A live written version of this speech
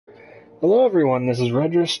Hello everyone, this is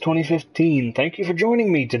Redris 2015. Thank you for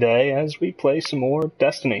joining me today as we play some more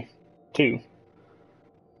Destiny 2.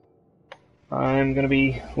 I'm going to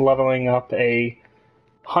be leveling up a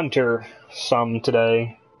hunter some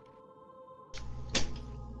today.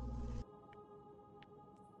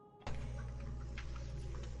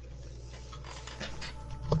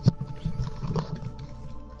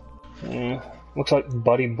 Looks like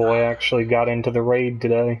Buddy Boy actually got into the raid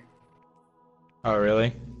today. Oh,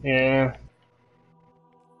 really? Yeah.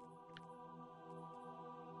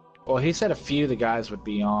 Well, he said a few of the guys would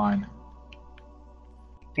be on.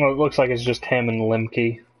 Well, it looks like it's just him and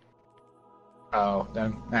Limke. Oh,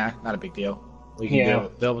 then, not a big deal. We can Yeah. do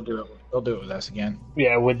it. They'll do it. They'll do it with us again.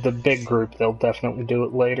 Yeah, with the big group, they'll definitely do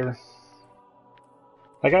it later.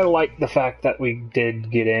 Like, I like the fact that we did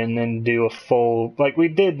get in and do a full... Like, we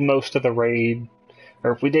did most of the raid.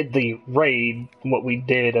 Or if we did the raid, what we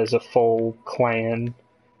did as a full clan.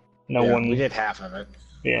 No one... we did half of it.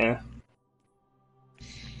 Yeah.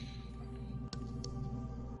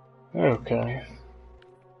 Okay.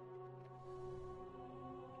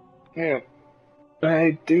 Yeah.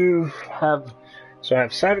 I do have... So I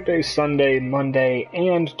have Saturday, Sunday, Monday,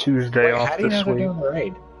 and Tuesday off How do you this know they're week. doing the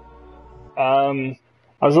raid?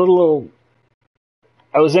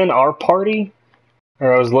 I was in our party,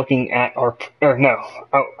 or I was looking at our, or no,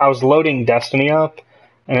 I was loading Destiny up,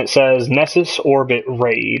 and it says Nessus Orbit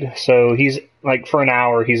Raid. So he's, like, for an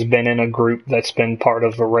hour, he's been in a group that's been part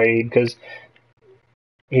of the raid, because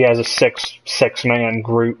he has a six-man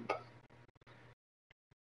group.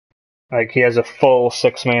 Like, he has a full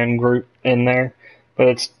six-man group in there, but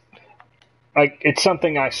it's, like, it's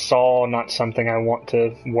something I saw, not something I want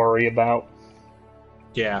to worry about.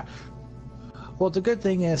 Yeah. Well, the good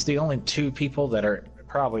thing is the only two people that are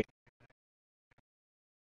probably...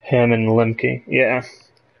 Him and Limke, yeah.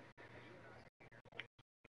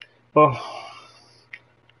 Well,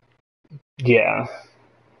 yeah.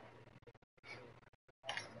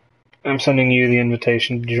 I'm sending you the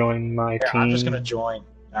invitation to join my team. I'm just going to join.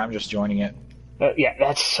 I'm just joining it. Yeah,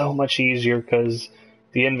 that's so much easier because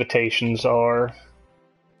the invitations are...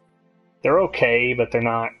 They're okay, but they're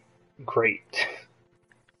not great.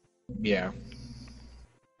 Yeah.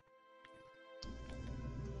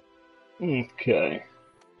 Okay.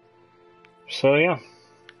 So, yeah.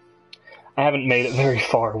 I haven't made it very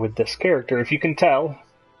far with this character, if you can tell.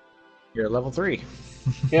 You're at level 3.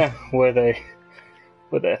 Yeah, with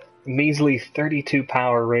a measly 32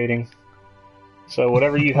 power rating. So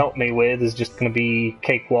whatever you help me with is just going to be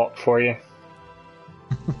cakewalk for you.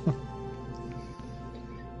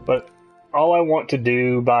 But all I want to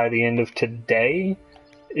do by the end of today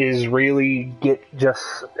is really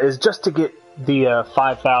just to get the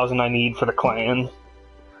 5,000 I need for the clan.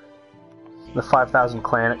 The 5,000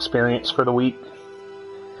 clan experience for the week.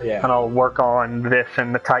 Yeah. And I'll work on this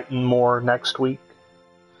and the Titan more next week.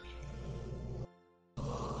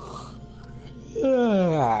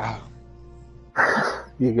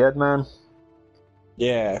 You good, man?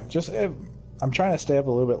 Yeah, I'm trying to stay up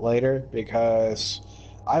a little bit later because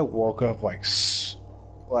I woke up like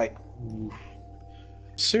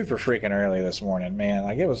super freaking early this morning, man.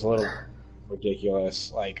 Like, it was a little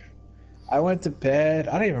ridiculous. Like, I went to bed.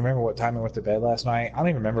 I don't even remember what time I went to bed last night. I don't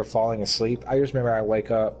even remember falling asleep. I just remember I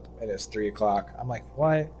wake up and it's 3 o'clock. I'm like,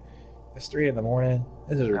 what? It's 3 in the morning?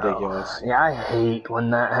 This is ridiculous. Oh, yeah, I hate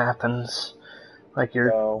when that happens. Like,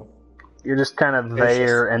 you're just kind of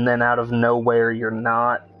there, and then out of nowhere you're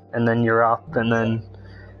not, and then you're up, and then,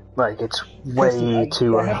 like, it's way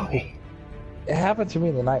too early. It happened to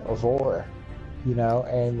me the night before, you know,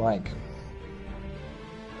 and, like,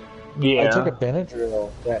 yeah. I took a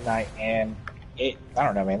Benadryl that night, and I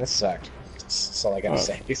don't know, man, this sucked. That's all I gotta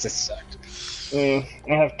say. This just sucked. I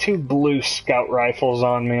have 2 blue scout rifles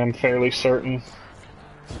on me, I'm fairly certain.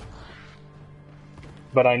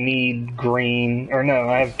 But I need green, or no,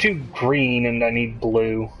 I have 2 green and I need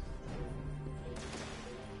blue.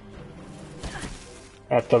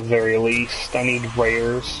 At the very least, I need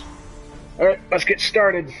rares. Alright, let's get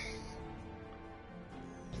started.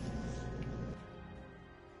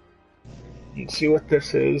 Let's see what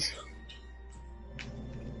this is.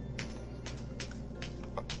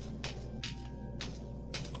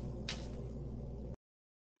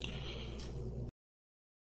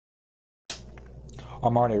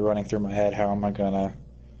 I'm already running through my head how am I gonna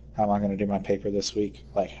do my paper this week?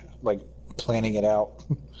 Like planning it out.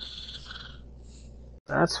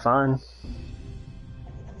 That's fine.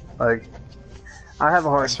 Like, I have a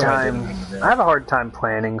hard time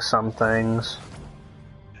planning some things.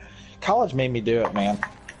 College made me do it, man.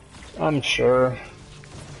 I'm sure.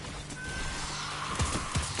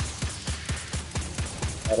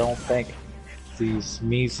 I don't think these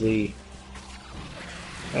measly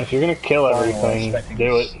If you're gonna kill everything,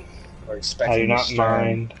 do it. Or I expecting do not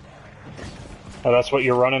mind. Oh, that's what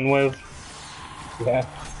you're running with? Yeah.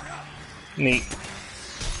 Neat.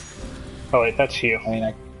 Oh wait, that's you. I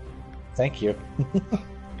mean, thank you.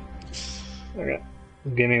 Okay.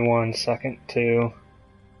 Give me 1 second to...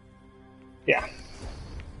 Yeah.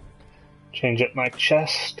 Change up my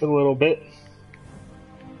chest a little bit.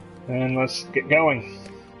 And let's get going.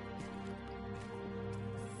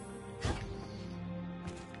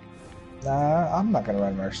 Nah, I'm not gonna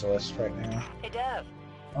run Merciless right now. Hey, Dev.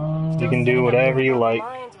 You can do whatever you like.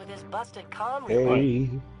 With his busted comm Hey,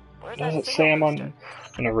 Where's Does that it say signal I'm on? booster?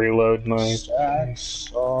 I'm gonna reload my...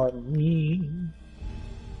 Zack's on me.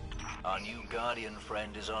 Our new guardian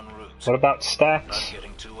friend is en route. What about I'm stacks?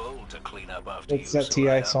 getting too old to clean up after It's you, that so I TI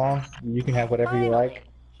am. song. You can have whatever you like.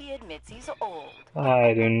 He admits he's old.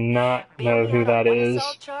 I do not know who that is.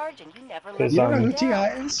 Because You don't know who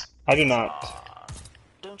TI is? I do not. Ah,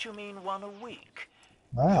 don't you mean one a week?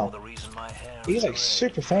 You're Wow. the reason my hair He's is like red.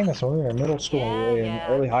 super famous when we were in middle school and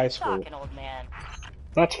early high school. Talking, old man.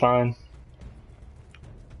 That's fine.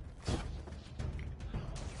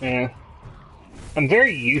 Yeah. I'm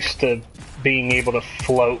very used to being able to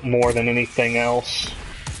float more than anything else.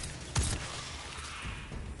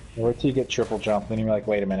 Wait till you get triple jump, then you're like,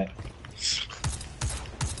 wait a minute.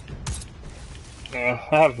 Yeah,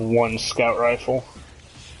 I have 1 scout rifle.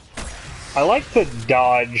 I like the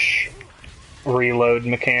dodge reload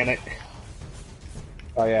mechanic.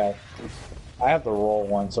 Oh yeah. I have the roll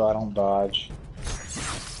one, so I don't dodge.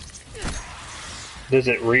 Does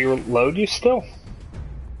it reload you still?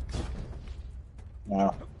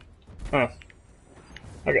 No. Huh.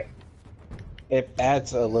 Okay. It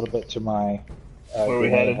adds a little bit to my Where we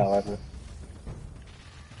grenade, headed? however.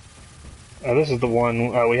 Oh, this is the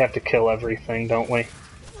one. We have to kill everything, don't we?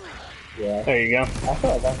 Yeah. There you go. I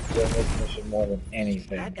feel like I've done this mission more than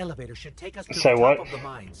anything. That elevator should take us to Say the what? top of the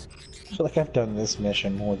mines. I feel like I've done this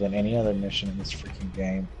mission more than any other mission in this freaking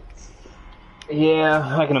game.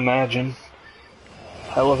 Yeah, I can imagine.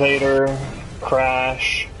 Elevator,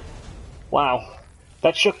 crash. Wow.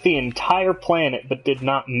 That shook the entire planet, but did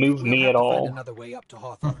not move me at Find all. another way up to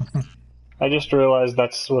Hawthorne. I just realized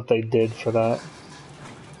that's what they did for that.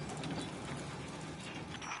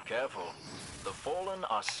 Careful. The fallen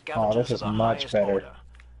are Oh, scavengers this is of the much highest better. order.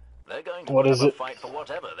 They're going to What put is up it? a fight for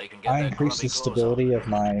whatever they can get I their increased the grubby claws stability on. of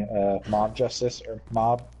my mob justice or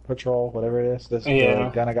mob patrol, whatever it is. This is Yeah. the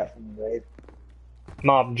gun I got from the raid.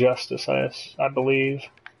 Mob Justice, I believe.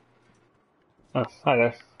 Oh, hi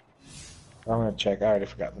there. I'm gonna check. I already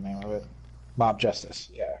forgot the name of it. Mob justice.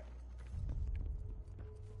 Yeah.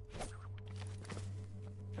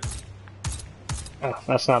 Oh,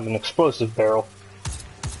 that's not an explosive barrel.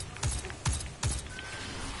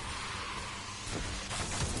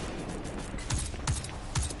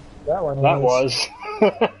 That one. That was.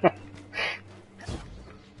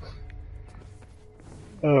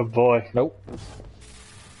 Oh boy. Nope.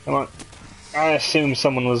 Come on. I assume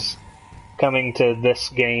someone was coming to this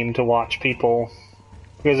game to watch people.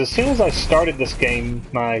 Because as soon as I started this game,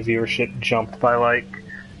 my viewership jumped by like...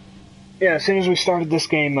 Yeah, as soon as we started this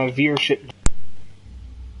game, my viewership...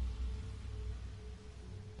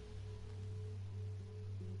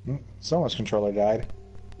 Someone's controller died.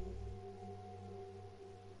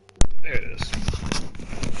 There it is.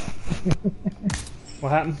 What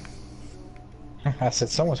happened? I said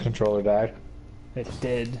someone's controller died. It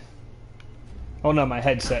did. Oh no, my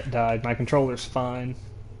headset died. My controller's fine.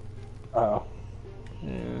 Oh.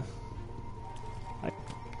 Yeah.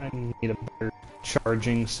 I need a better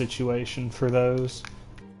charging situation for those.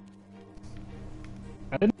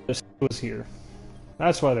 I didn't notice it was here.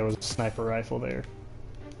 That's why there was a sniper rifle there.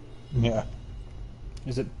 Yeah.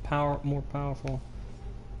 Is it more powerful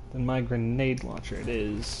than my grenade launcher? It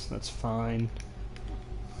is. That's fine.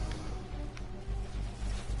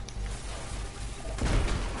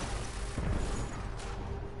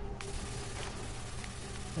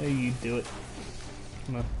 Hey, you do it.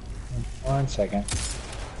 Come on. 1 second.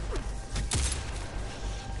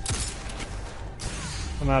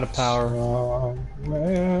 I'm out of power.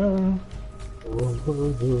 Somewhere over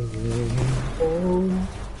the rainbow.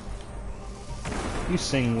 You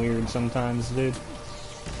sing weird sometimes, dude.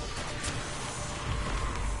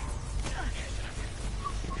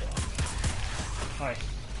 Hi.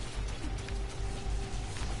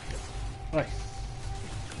 Hi.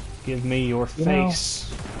 Give me your You know-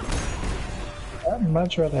 face. I'd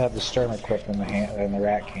much rather have the Sturm equipped than the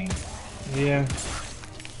Rat King. Yeah.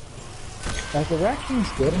 Like, the Rat King's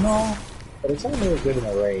good and all, but it's only really good in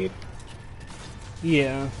a raid.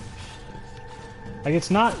 Yeah. Like,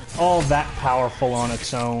 it's not all that powerful on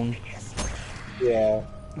its own. Yeah.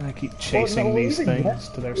 I keep chasing these things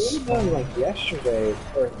to their spawn. Like yesterday,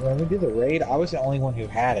 or when we did the raid, I was the only one who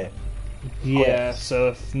had it. Yeah, so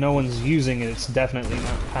if no one's using it, it's definitely not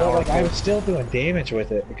But powerful. like, I was still doing damage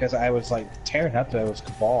with it because I was like tearing up those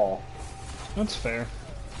Cabal. That's fair.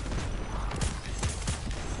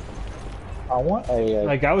 I want a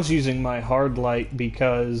Like, I was using my hard light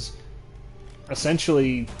because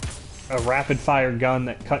essentially a rapid fire gun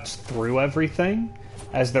that cuts through everything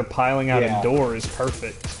as they're piling out a door is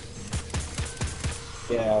perfect.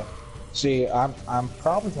 Yeah. See, I'm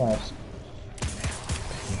probably gonna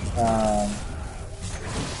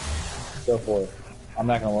go for it. I'm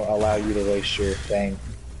not gonna allow you to waste your thing.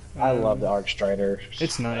 I love the Arc Strider.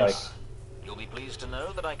 It's nice. You'll be pleased to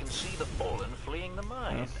know that I can see the Fallen fleeing the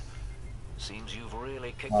mine. Seems you've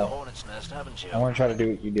really kicked the hornet's nest, haven't you? I want to try to do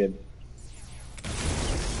what you did.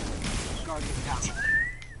 Guardian down.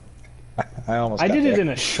 I did it in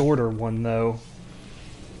a shorter one though.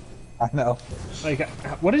 I know. Like,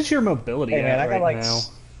 what is your mobility Hey man, at I got right like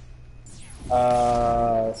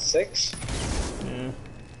now? 6. Yeah.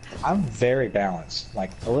 I'm very balanced,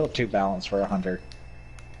 like a little too balanced for a hunter.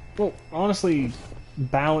 Well, honestly,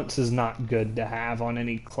 balance is not good to have on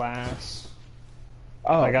any class.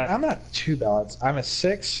 Oh, I'm not too balanced. I'm a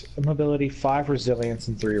 6 mobility, 5 resilience,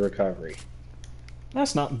 and 3 recovery.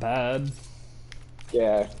 That's not bad.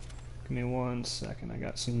 Yeah. Give me 1 second. I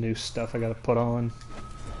got some new stuff I gotta put on.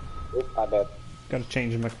 Oop, I bet. Gotta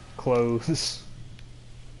change my clothes.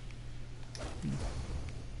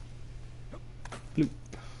 Bloop.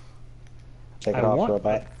 Take it off for a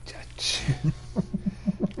bite.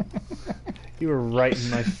 You were right in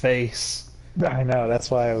my face. I know,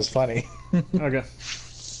 that's why it was funny. Okay.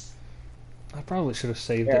 I probably should have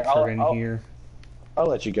saved it for here. I'll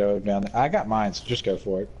let you go down there. I got mine, so just go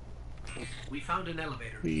for it. We found an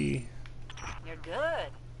elevator. You're good.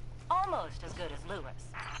 Almost as good as Lewis.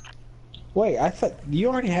 Wait, I thought you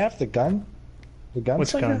already have the gun? The gunslinger?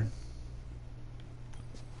 Which gun?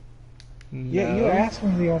 Yeah, you were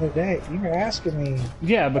asking me the other day. You were asking me.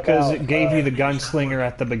 Yeah, because it gave you the gunslinger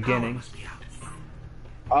at the beginning.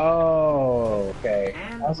 Oh, okay.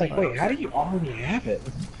 I was like, wait, how do you already have it?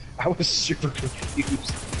 I was super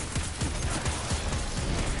confused.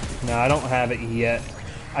 No, I don't have it yet.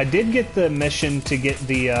 I did get the mission to get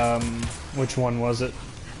the, which one was it?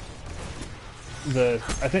 I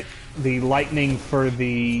think the lightning for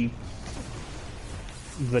the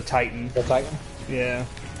Titan. The Titan? Yeah.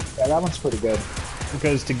 Yeah, that one's pretty good.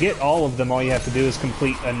 Because to get all of them, all you have to do is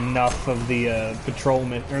complete enough of the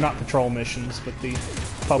or not patrol missions, but the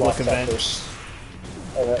public events.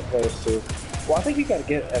 Oh, those two. Well, I think you got to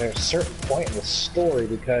get at a certain point in the story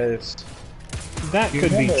because that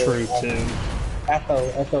could be true too. At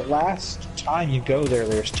the last time you go there,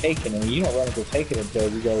 there's Taken, and you don't run into Taken until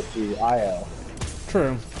you go to IO.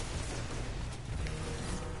 True.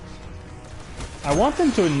 I want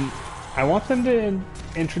them to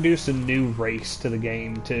introduce a new race to the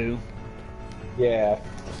game too. Yeah.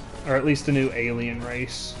 Or at least a new alien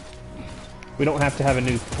race. We don't have to have a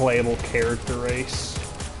new playable character race.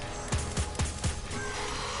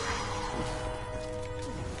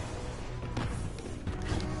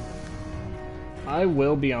 I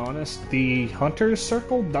will be honest, the Hunter's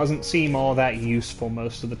Circle doesn't seem all that useful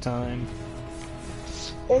most of the time.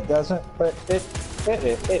 It doesn't, but it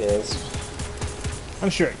is. I'm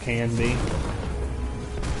sure it can be.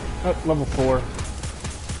 Oh, level 4.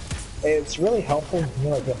 It's really helpful when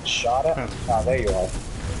you're like getting shot at. Oh, there you are.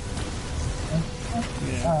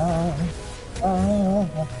 Yeah.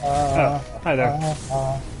 Oh, hi there.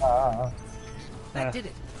 That did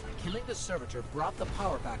it. Killing the servitor brought the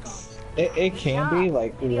power back on. It can be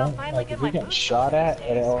like if you're getting shot at,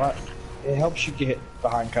 and it helps you get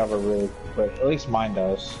behind cover really quick. At least mine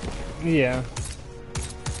does. Yeah.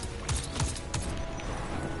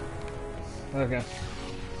 Okay.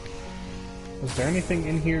 Was there anything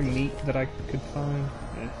in here neat that I could find?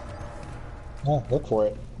 Yeah. Yeah, look for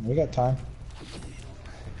it. We got time.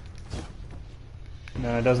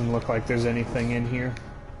 No, it doesn't look like there's anything in here.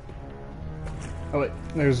 Oh wait,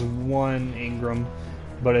 there's one Ingram,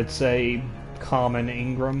 but it's a common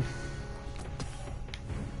Ingram.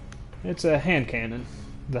 It's a hand cannon.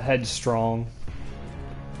 The head's strong.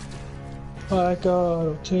 I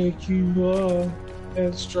gotta take you on,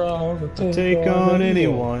 and strong to Take on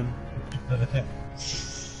anyone. God,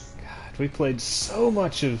 we played so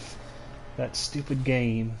much of that stupid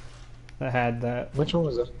game that had that. Which one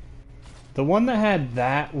was it? The one that had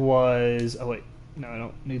that was... Oh wait, no, I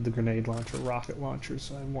don't need the grenade launcher, rocket launchers.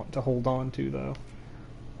 I want to hold on to though.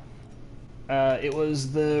 It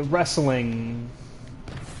was the wrestling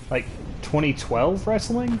like 2012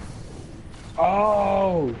 wrestling.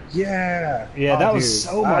 Oh yeah, Yeah, oh, that dude. was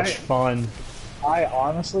so much fun. I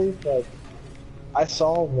honestly like. I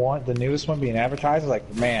saw the newest one being advertised. I was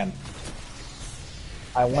like, man,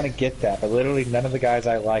 I want to get that, but literally none of the guys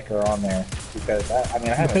I like are on there because I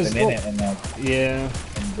haven't been in it in like yeah,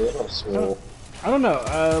 in middle school. I don't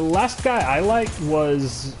know. Last guy I liked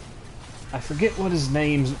was, I forget what his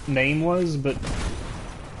name was, but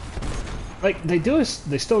like they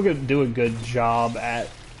still do a good job at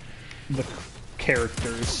the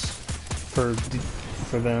characters for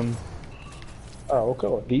them. Oh, well,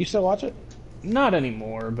 cool. Do you still watch it? Not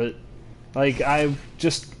anymore, but like I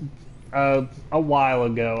just a while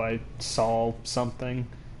ago I saw something,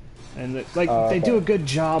 and they do a good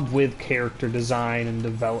job with character design and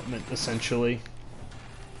development essentially,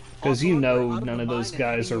 because you know none of those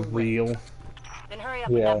guys are real. Then hurry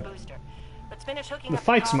up with that booster. Let's finish hooking The up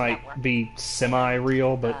fights the might network. be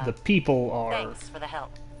semi-real, but the people are. Thanks for the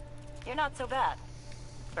help. You're not so bad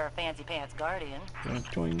for a fancy pants guardian.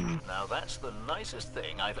 Now that's the nicest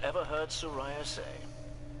thing I've ever heard Soraya say.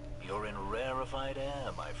 You're in rarefied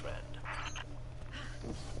air, my friend.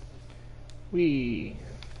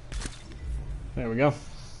 There we go.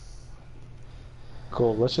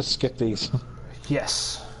 Cool. Let's just skip these.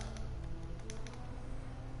 Yes.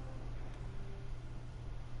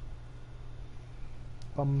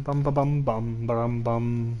 Bum bum ba bum bum bum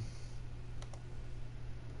bum.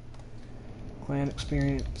 Clan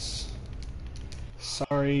experience.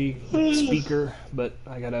 Sorry, speaker, but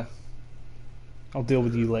I'll deal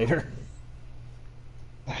with you later.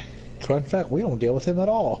 Fun fact, we don't deal with him at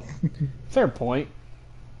all. Fair point.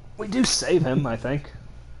 We do save him, I think.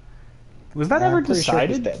 Was that ever I'm pretty sure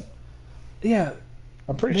he's decided? dead. Yeah.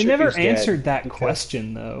 I'm pretty They sure never he's dead answered that because-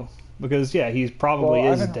 question, though. Because, yeah, he probably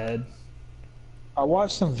Well, is dead. I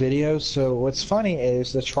watched some videos. So what's funny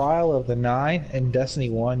is the Trial of the Nine in Destiny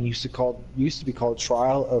 1 used to be called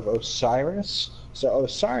Trial of Osiris. So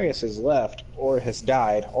Osiris has left, or has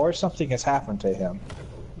died, or something has happened to him.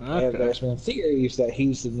 Okay. And there's been theories that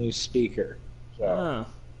he's the new speaker. So. Ah.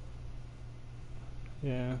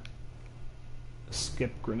 Yeah.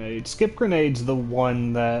 Skip grenade. Skip grenade's the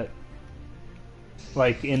one that,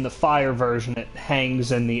 like, in the fire version, it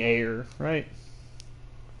hangs in the air, right?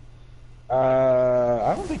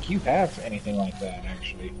 I don't think you have anything like that,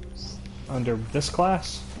 actually. Under this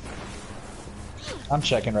class? I'm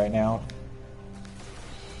checking right now.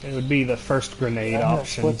 It would be the first grenade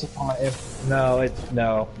option. No, it's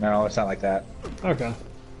not like that. Okay.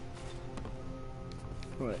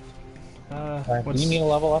 Wait. Do you need to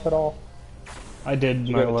level up at all? I did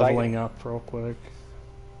you my go to leveling up real quick.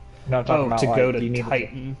 No, I'm talking Oh, about to like, go do you to need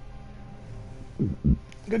Titan.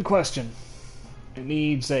 Good question. It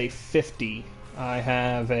needs a 50. I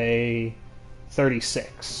have a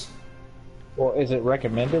 36. Well, is it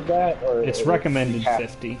recommended that, or It's is recommended it have-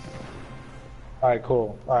 50. All right,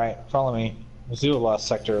 cool. All right, follow me. Let's do a last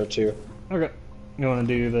sector or two. Okay. You want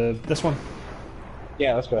to do this one?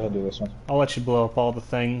 Yeah, let's go ahead and do this one. I'll let you blow up all the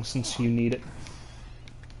things since you need it.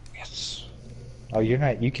 Yes. Oh, you're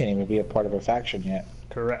not. You can't even be a part of a faction yet.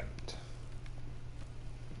 Correct.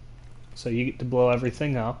 So you get to blow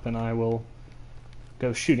everything up, and I will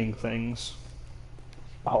go shooting things.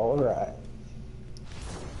 All right.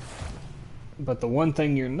 But the one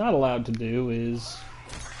thing you're not allowed to do is...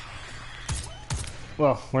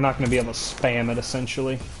 Well, we're not going to be able to spam it,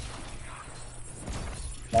 essentially.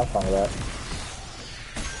 I'm fine with that.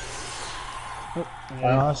 Oh, I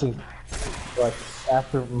yeah. honestly, like,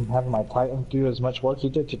 after having my Titan do as much work he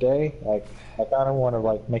did today, like, I kind of want to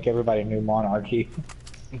like make everybody a new monarchy.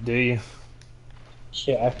 Do you?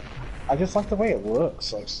 Yeah, I just like the way it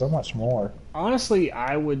looks, like so much more. Honestly,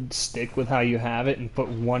 I would stick with how you have it and put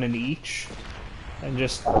one in each, and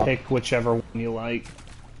just pick whichever one you like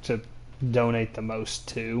to donate the most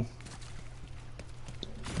to.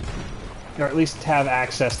 Or at least have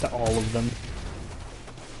access to all of them.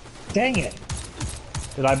 Dang it!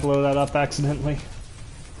 Did I blow that up accidentally?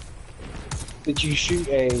 Did you shoot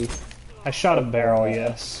a? I shot a barrel,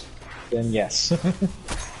 yes. Then yes.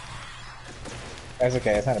 That's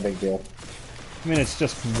okay. It's not a big deal. I mean, it's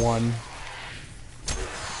just one.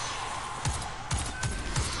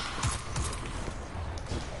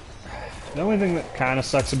 The only thing that kind of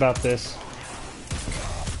sucks about this...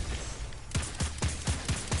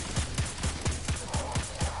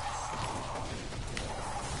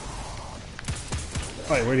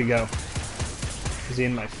 Wait, where'd he go? Is he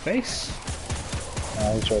in my face?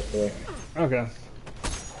 No, he's right there. Okay.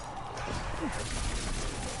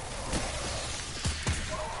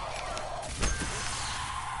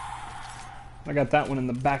 I got that one in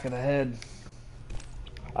the back of the head.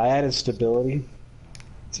 I added stability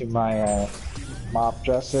to my mop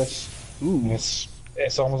justice. Ooh.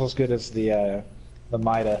 It's almost as good as the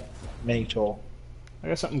Mida mini tool. I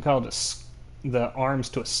got something called the arms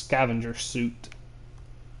to a scavenger suit.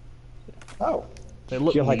 Oh, They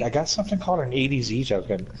look you're like, neat. I got something called an EDZ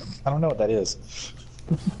token. I don't know what that is.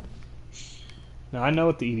 Now, I know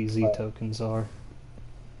what the EDZ tokens are.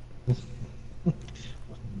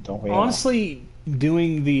 Don't we all? Honestly,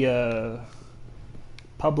 doing the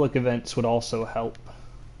public events would also help.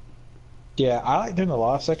 Yeah, I like doing the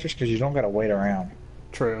lost sectors because you don't got to wait around.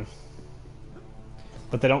 True.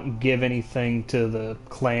 But they don't give anything to the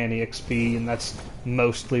clan EXP, and that's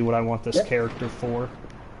mostly what I want this character for.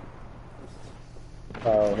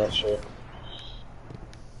 Oh, that's true.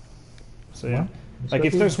 So yeah, like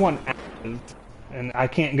if there's one active, and I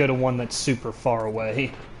can't go to one that's super far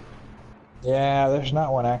away. Yeah, there's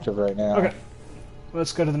not one active right now. Okay,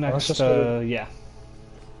 let's go to the next. Yeah.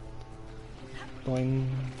 Boing.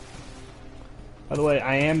 By the way,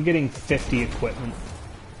 I am getting 50 equipment.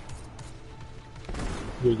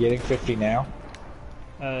 You're getting 50 now?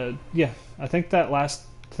 Yeah, I think that last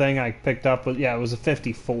thing I picked up was, yeah, it was a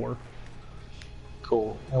 54.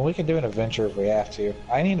 Cool. And we can do an adventure if we have to.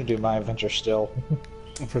 I need to do my adventure still.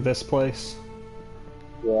 For this place.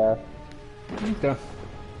 Yeah. Okay.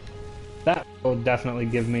 That will definitely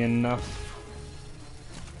give me enough.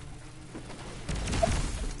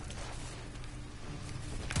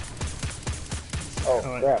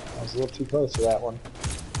 Oh, crap. I was a little too close to that one.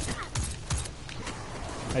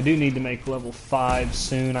 I do need to make level 5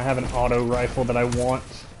 soon. I have an auto rifle that I want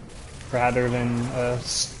rather than a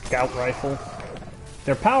scout rifle.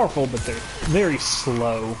 They're powerful, but they're very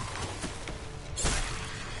slow.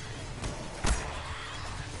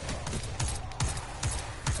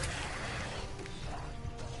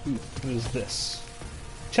 Ooh, what is this?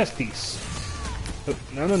 Chest piece. Oh,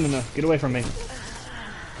 no, no, no, no. Get away from me.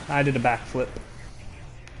 I did a backflip.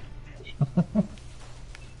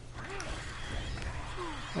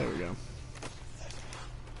 There we go.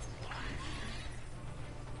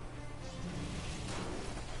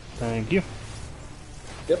 Thank you.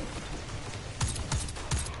 Yep.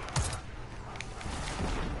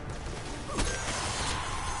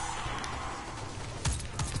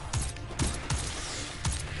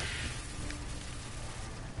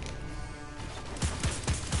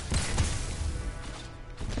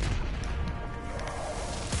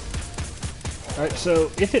 Alright, so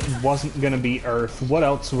if it wasn't going to be Earth, what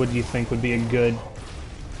else would you think would be a good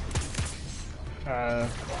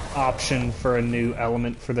option for a new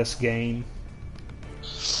element for this game?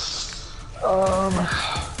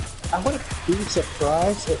 I wouldn't be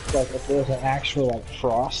surprised if there was an actual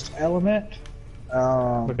frost element.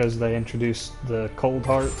 Because they introduced the Cold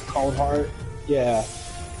Heart. Cold Heart. Yeah.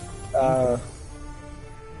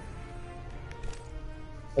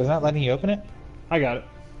 Is that letting you open it? I got it.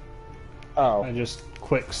 Oh. I just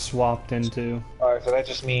quick swapped into. Alright, so that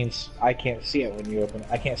just means I can't see it when you open it.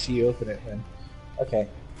 I can't see you open it then. Okay.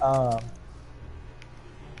 I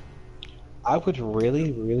would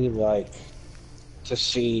really, really like to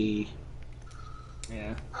see.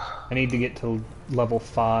 Yeah. I need to get to level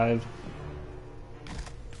 5.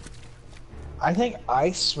 I think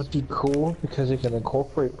ice would be cool because it can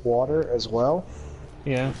incorporate water as well.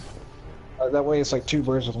 Yeah. That way it's like two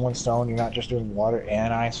birds with one stone. You're not just doing water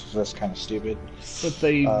and ice, so that's kind of stupid. But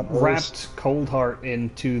they wrapped Cold Heart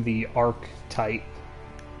into the Arc type.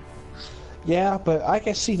 Yeah, but I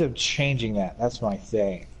can see them changing that. That's my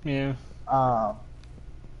thing. Yeah. I've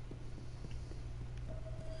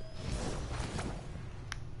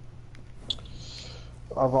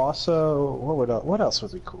also what else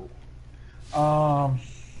would be cool? All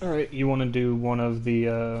right, you want to do one of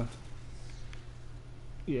the?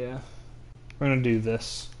 Yeah, we're gonna do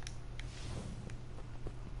this.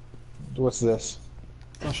 What's this?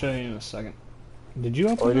 I'll show you in a second. Did you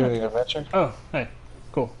open Are we it? doing an adventure? Oh, hey,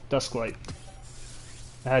 cool. Dusk light.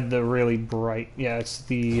 I had the really bright. Yeah, it's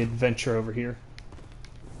the adventure over here.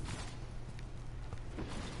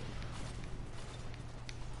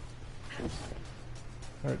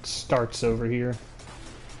 Or it starts over here.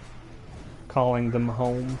 Calling them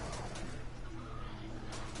home.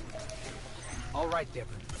 All right,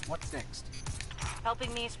 Deborah. What's next?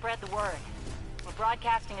 Helping me spread the word. We're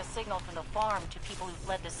broadcasting a signal from the farm to people who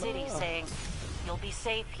fled the city saying, you'll be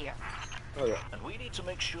safe here. Oh yeah. And we need to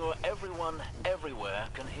make sure everyone, everywhere,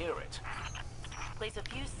 can hear it. Place a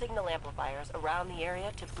few signal amplifiers around the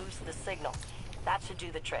area to boost the signal. That should do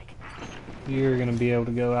the trick. You're gonna be able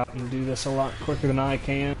to go out and do this a lot quicker than I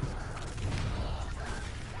can.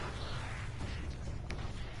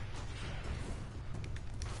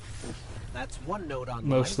 That's one node online.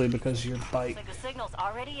 Mostly because of your bike. Like the signal's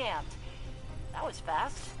already amped. That was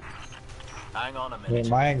fast. Hang on a I minute. mean,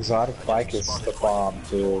 my exotic bike is the bomb,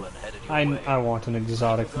 too. I want an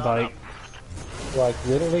exotic bike. Like,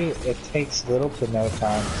 literally, it takes little to no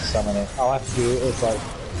time to summon it. All I have to do is, like,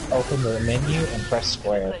 open the menu and press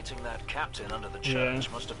square. Eliminating that captain under the church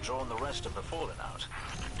must have drawn the rest of the fallen out.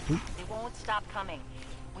 They won't stop coming.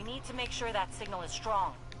 We need to make sure that signal is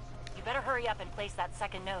strong. You better hurry up and place that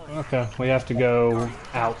second node. Okay, we have to go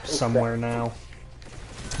out somewhere now.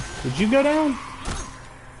 Did you go down?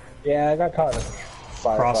 Yeah, I got caught in a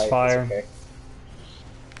firefight. Crossfire. Okay.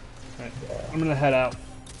 Right. I'm gonna head out.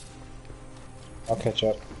 I'll catch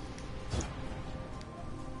up.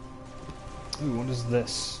 Ooh, what is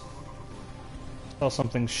this? I saw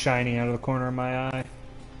something shining out of the corner of my eye.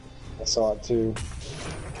 I saw it too.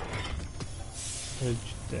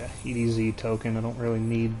 EDZ token, I don't really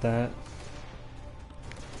need that.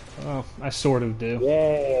 Oh, I sort of do.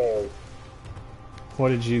 Yay! What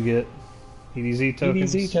did you get? EDZ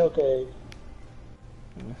tokens? EDZ token.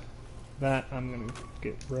 That I'm gonna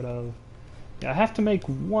get rid of. Yeah, I have to make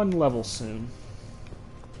one level soon.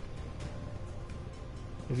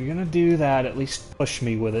 If you're gonna do that, at least push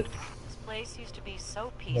me with it. This place used to be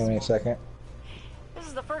so Give peaceful. me a second. This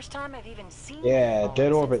is the first time I've even seen Yeah, people dead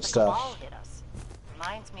since orbit the stuff. cabal hit us.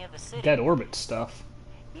 Reminds me of the city. Dead orbit stuff.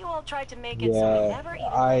 You all tried to make it so we Yeah, never even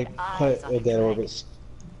I laid put eyes on a the dead Dreg. orbit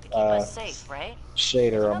To keep us safe, right?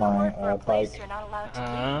 shader on Another my word for a place bike. you're not allowed to leave.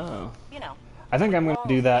 Oh. You know, I think I'm gonna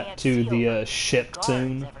do walls that can't to see the over, ship guards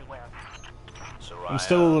soon. everywhere. I'm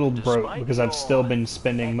still a little broke Despite because I've your still been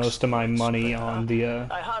spending most of my money exploits, on the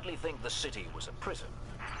I hardly think the city was a prison.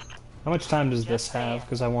 How much time does this Just have? saying,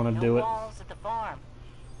 Because I want to no do it. walls at the farm.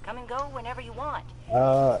 Come and go whenever you want.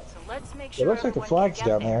 Uh, So let's make it sure looks like the everyone flag's can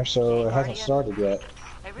get down there, so Okay, it hasn't Guardian? started yet.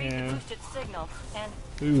 I read Yeah. the boosted signal, and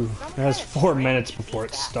Ooh, from it has this, 4 strange minutes before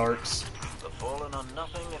it feedback. starts. The fallen are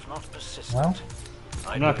nothing if not persistent. Well,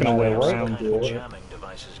 I I'm not do gonna wait have some around kind of for it. jamming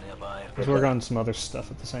devices nearby. Let's work on some other stuff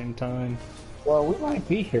at the same time. well, we might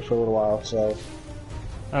be here for a little while, so...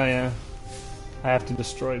 Oh yeah. I have to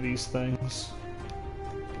destroy these things.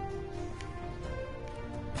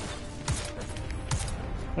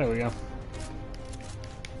 There we go.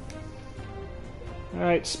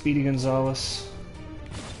 Alright, Speedy Gonzalez.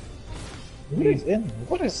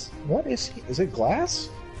 What is he? Is it glass?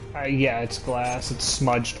 Yeah, it's glass. It's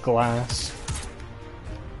smudged glass.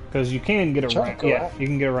 Because you can get Try to around. go Yeah, out. you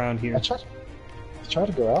can get around here. I tried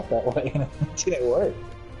to go out that way and it didn't work.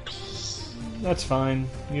 That's fine.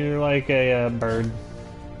 You're like a bird.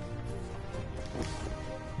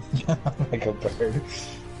 Like a bird.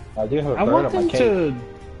 I do have a I bird want on my them cape. to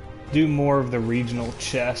do more of the regional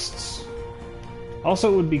chests.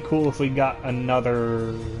 Also, it would be cool if we got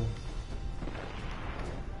another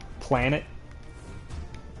planet.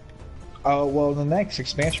 Oh, well, the next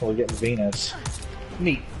expansion we're getting Venus.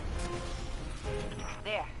 Neat.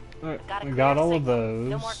 There. Alright, Got a we clear got all of signal. those.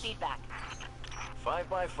 No more feedback.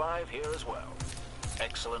 5x5 here as well.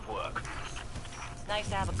 Excellent work. It's nice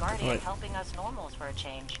to have a guardian Right. helping us normals for a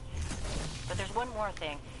change. But there's one more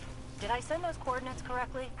thing. Did I send those coordinates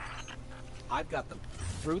correctly? I've got them.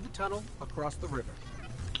 Through the tunnel, across the river.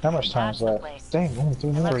 How much time That's is the left? place. Dang, only 3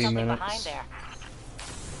 I left minutes. 3 something minutes. behind there.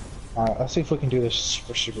 Alright, let's see if we can do this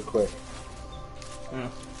super quick. Yeah.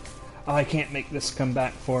 Oh, I can't make this come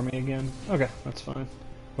back for me again. Okay, that's fine.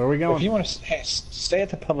 Where are we going? If you want to stay at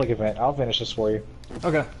the public event, I'll finish this for you.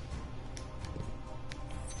 Okay.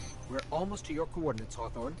 We're almost to your coordinates,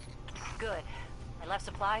 Hawthorne. Good. I left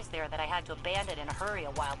supplies there that I had to abandon in a hurry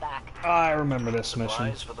a while back. I remember this mission.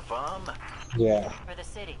 Supplies for the farm? Yeah. For the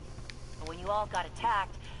city. But when you all got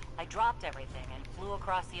attacked, I dropped everything and flew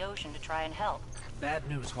across the ocean to try and help. Bad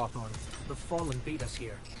news, Hawthorne. The Fallen beat us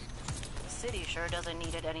here. The city sure doesn't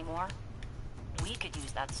need it anymore. We could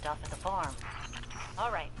use that stuff at the farm.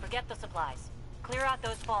 All right, forget the supplies. Clear out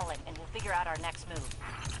those fallen, and we'll figure out our next move.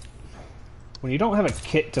 When you don't have a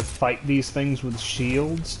kit to fight these things with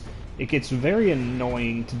shields, it gets very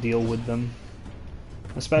annoying to deal with them.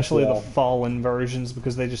 Especially Yeah. the fallen versions,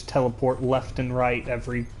 because they just teleport left and right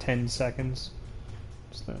every 10 seconds.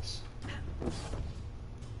 What's this?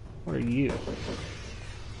 What are you?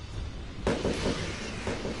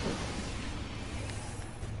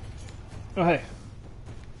 Oh, hey.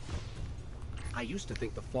 I used to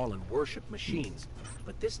think the Fallen worship machines,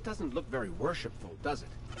 but this doesn't look very worshipful, does it?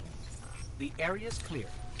 The area's clear.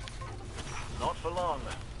 Not for long.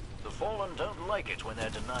 The fallen don't like it when they're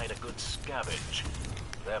denied a good scavenge.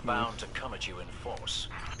 They're bound to come at you in force.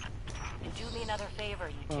 And do me another favor,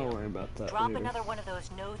 you two. Don't worry about that Drop later. another one of those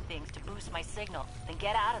node things to boost my signal, then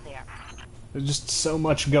get out of there. There's just so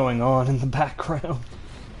much going on in the background.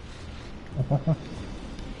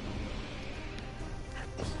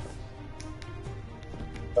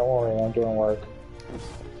 Don't worry, I'm doing work.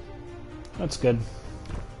 That's good.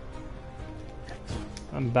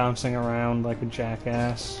 I'm bouncing around like a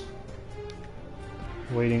jackass,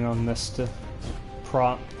 waiting on this to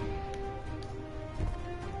prop.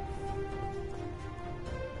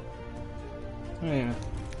 Oh yeah,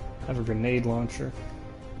 I have a grenade launcher.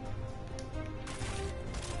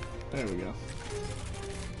 There we go.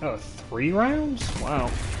 Oh, 3 rounds? Wow.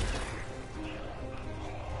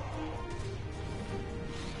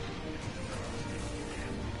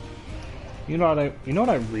 You know what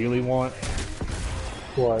I really want?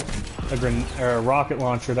 What? A rocket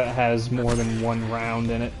launcher that has more than 1 round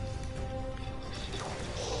in it.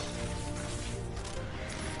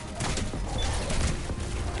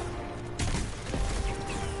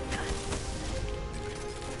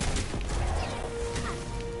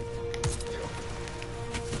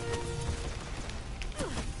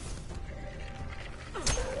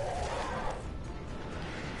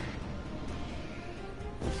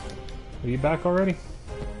 Are you back already?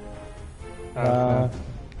 I'm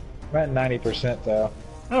at 90% though.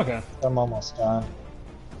 Okay. I'm almost done.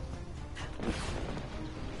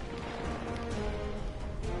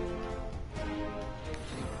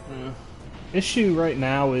 Issue right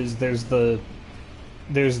now is there's the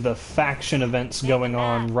faction events going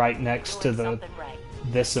on right next to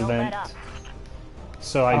this event.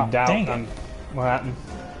 So I doubt I'm. What happened?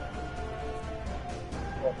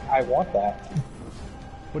 I want that.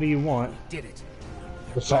 What do you want? Did it.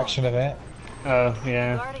 The faction event. Oh,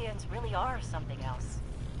 yeah. Guardians really are something else.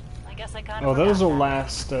 I guess I kind Oh, of. those will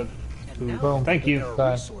last. And now Boom. Thank you. there are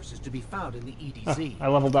Done. resources to be found in the Huh, EDZ. I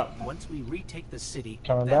leveled up. Once we retake the city,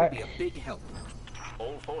 Coming that'll back? be a big help.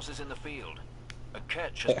 All forces in the field. A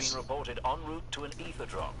catch has Yes. been reported en route to an ether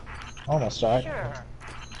drop. Almost died. Sure.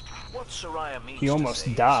 What Soraya means He to almost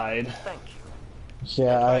say is, died. thank you.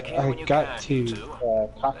 Yeah, Back here I when you got can, to you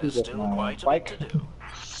copy There's with still my quite a bike. bit to do.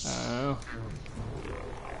 Oh.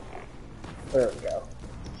 There we go.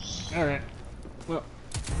 Alright. Well,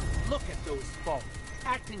 Look at those faults,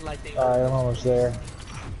 acting like they Alright, I'm almost there.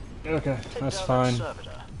 okay. Take That's down fine. that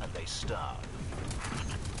servitor, and they starve.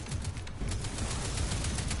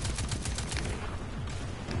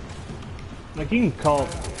 Like, you can call...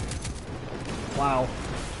 Wow.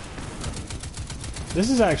 This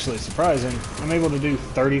is actually surprising. I'm able to do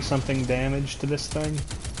 30-something damage to this thing.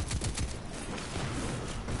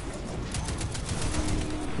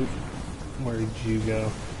 Oop. Where did you go?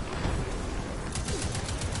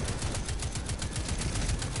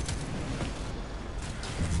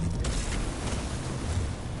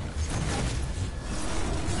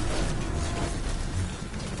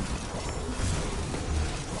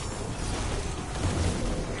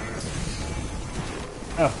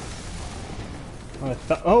 Oh.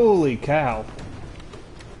 Holy cow.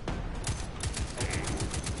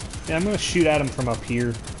 Yeah, I'm gonna shoot at him from up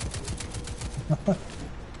here.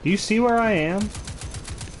 Do you see where I am?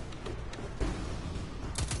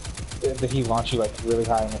 Did he launch you like really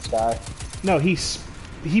high in the sky? No, he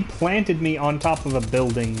planted me on top of a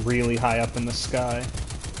building really high up in the sky.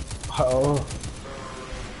 Oh.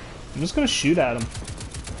 I'm just gonna shoot at him.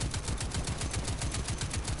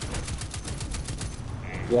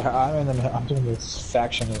 Yeah, I'm doing this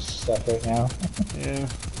factionist stuff right now. Yeah.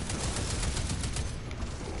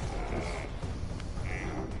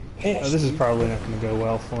 Oh, this is probably not gonna go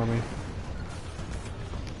well for me.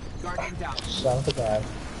 Guardian down. Son of a gun.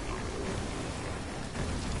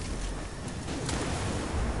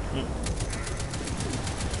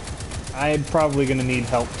 I'm probably gonna need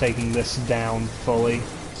help taking this down fully.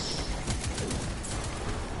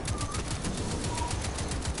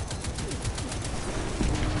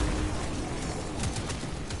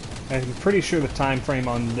 I'm pretty sure the time frame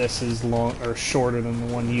on this is shorter than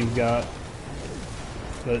the one you've got.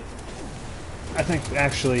 But I think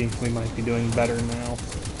actually we might be doing better now.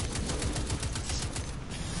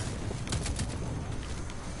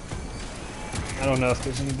 I don't know if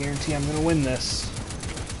there's any guarantee I'm gonna win this.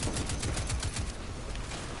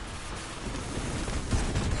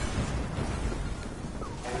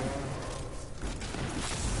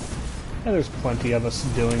 Yeah, there's plenty of us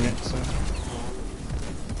doing it, so.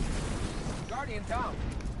 Guardian down.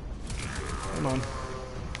 Come on.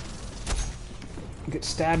 Get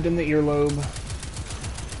stabbed in the earlobe.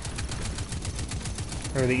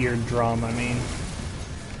 Or the eardrum, I mean.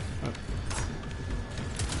 Oh.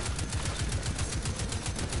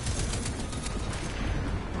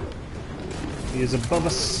 He is above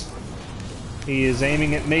us. He is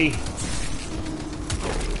aiming at me.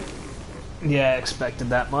 Yeah, I expected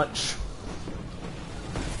that much.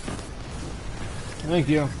 Thank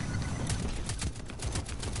you.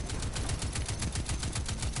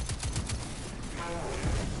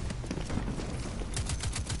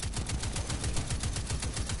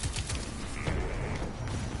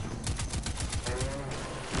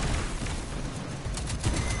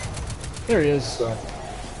 There he is. So, I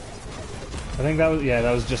think that was, yeah,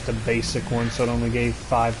 that was just a basic one, so it only gave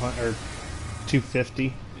 500 or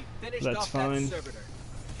 250. That's fine.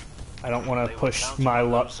 I don't want to push my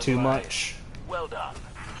luck too much. Well done.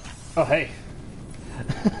 Oh, hey.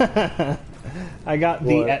 I got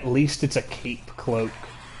the What? at least it's a cape cloak.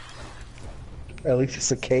 at least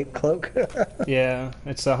it's a cape cloak. Yeah,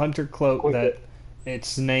 it's a hunter cloak Quick that it.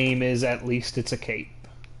 its name is at least it's a cape.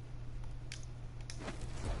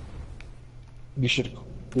 You should.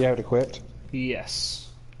 You have it equipped. Yes.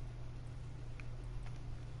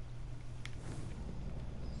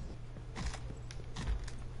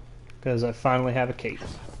 Because I finally have a cape.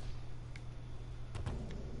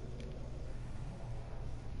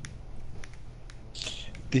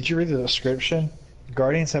 Did you read the description?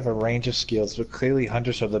 Guardians have a range of skills, but clearly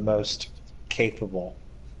hunters are the most capable.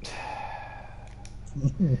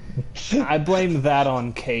 I blame that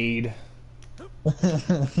on Cade.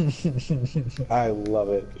 I love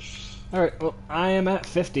it. Alright, well, I am at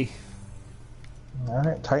 50.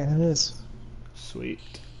 Alright, Titan it is.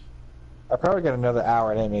 Sweet. I probably got another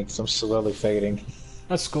hour in me because I'm slowly fading.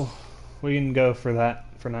 That's cool. We can go for that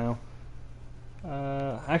for now.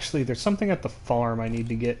 Actually, there's something at the farm I need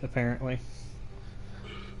to get, apparently.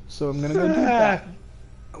 So I'm gonna go do that.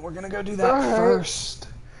 We're gonna go do that first.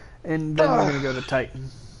 And then we're gonna go to Titan.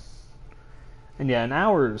 And yeah, an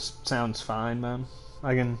hour sounds fine, man.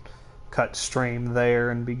 I can cut stream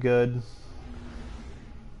there and be good.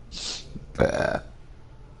 That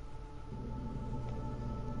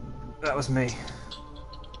was me.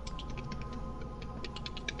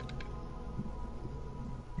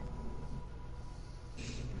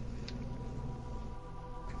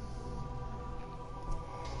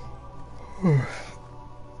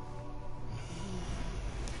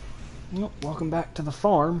 Well, welcome back to the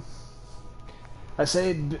farm.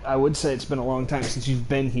 I would say it's been a long time since you've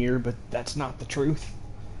been here, but that's not the truth.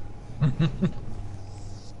 I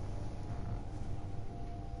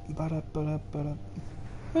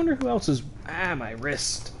wonder who else is... my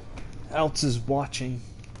wrist. Else is watching.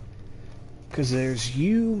 Because there's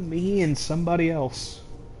you, me, and somebody else.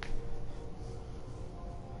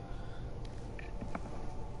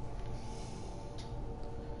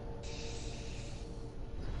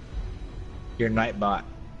 Your Nightbot.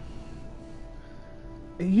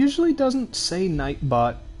 It usually doesn't say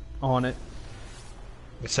Nightbot on it.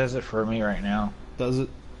 It says it for me right now. Does it?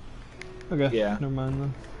 Okay. Yeah. Never mind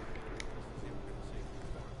then.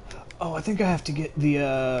 Oh, I think I have to get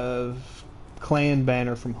the clan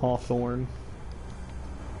banner from Hawthorne.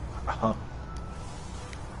 Uh-huh.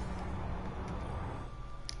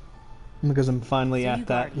 Because I'm finally So you at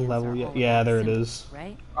that Guardians level are yet. all Yeah, about there it symbols, is.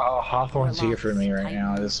 Right? Oh, Hawthorne's here for me right Titans,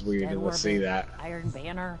 now. This is weird. Dead Let's see Orbit, that. Iron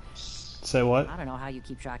Banner. Say what? I don't know how you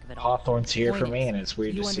keep track of it all. Hawthorne's here for Point me, is, and it's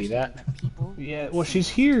weird you to see understand that. people Yeah, well, she's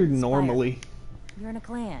here normally. You're in a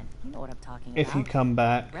clan. You know what I'm talking If you about. come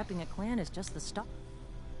back. Repping a clan is just the start.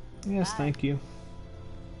 Yes, thank you.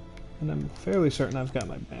 And I'm fairly certain I've got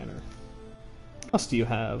my banner. What else do you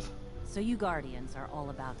have? So you Guardians are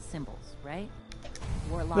all about symbols, right?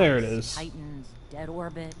 Warlocks, There it is. Titans, Dead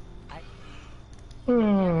Orbit.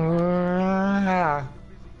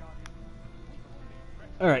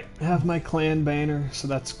 Alright, I have my clan banner, so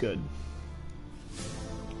that's good.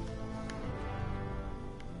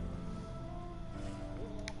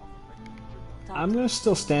 I'm gonna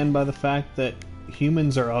still stand by the fact that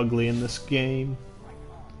humans are ugly in this game.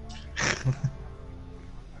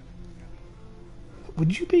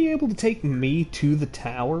 Would you be able to take me to the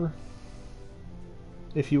tower?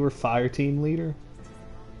 If you were fire team leader?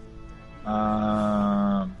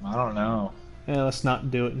 I don't know. Yeah, let's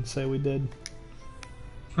not do it and say we did.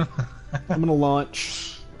 I'm gonna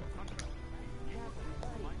launch.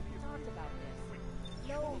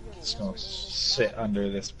 Just gonna sit under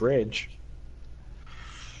this bridge.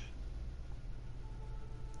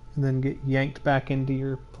 And then get yanked back into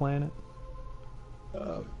your planet.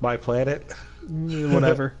 My planet?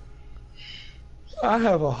 Whatever. I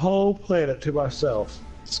have a whole planet to myself.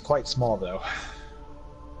 It's quite small, though.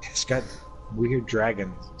 It's got weird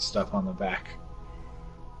dragon stuff on the back.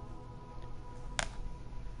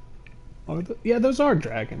 Yeah, those are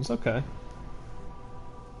dragons. Okay.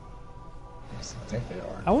 I think they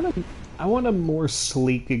are. I want a more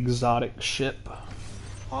sleek, exotic ship.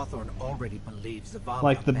 Hawthorne already believes Zavala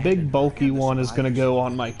Like the big abandoned bulky her and the one is going to go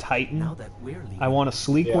survivors. on my Titan. Now that we're leaving, I want a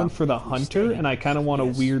sleek Yeah. one for the if we hunter, stay, and I kind of want a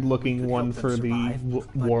yes, weird we looking could one help them for the survive,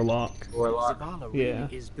 but warlock. Zavala really Yeah.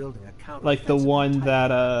 is building a counter Like the one that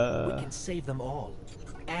we can save them all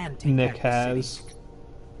and take Nick back the city. has.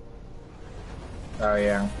 Oh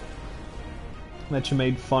yeah. That you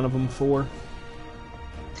made fun of him for.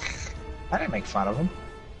 I didn't make fun of him.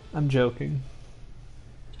 I'm joking.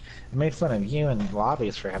 I made fun of you and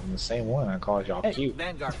Lobbies for having the same one. I called y'all cute.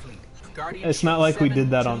 Vanguard fleet. Guardian It's not ship like we did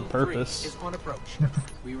that on 723 purpose. Is on approach.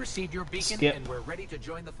 We received your beacon Skip. and we're ready to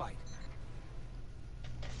join the fight.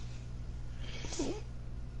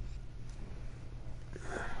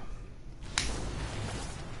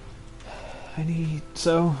 I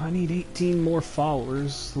need 18 more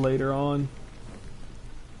followers later on.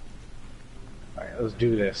 Alright, let's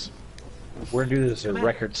do this. We're gonna do this at Commander,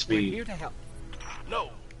 record We're speed. here to help. No,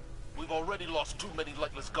 we've already lost too many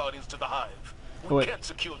lightless guardians to the hive. Oh, We wait. can't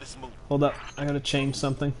secure this move. Hold up, I gotta change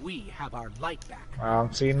something. We have our light back.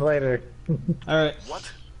 I'll see you later. Alright,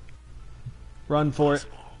 What? run for it.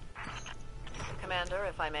 Commander,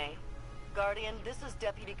 if I may. Guardian, this is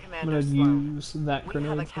Deputy I'm Commander gonna Sloan. use that We have a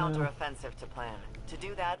grenade now. counter-offensive to plan. To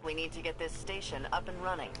do that, we need to get this station up and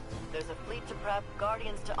running. There's a fleet to prep,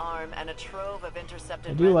 guardians to arm, and a trove of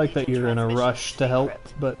intercepted I do Red like that Legion you're in a transmissions rush to help,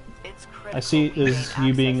 decrypt. but It's I critical see it we as gain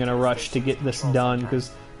you being access in a the rush to station's get this control done, center. because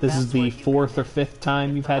this That's is the where you 4th come or 5th time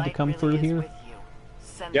in. you've The had to light come really through is here. with you.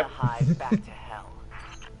 Send Yep. the hive back to hell.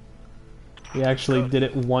 We actually did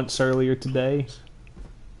it once earlier today.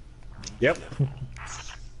 Yep.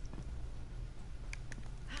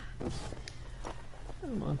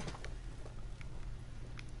 Come on.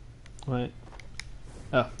 Wait.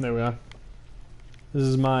 Oh, there we are. This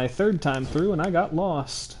is my 3rd time through, and I got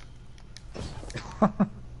lost.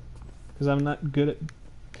 Because I'm not good at...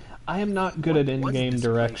 I am not good at What was in-game this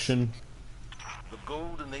direction. The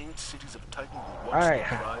golden age cities of Titan were once Alright.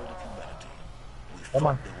 the pride of humanity. We Come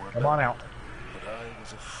on. thought they were Come on out. But I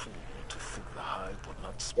was a fool to think the hive would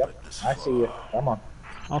not spread Yep. this I far. see you. Come on.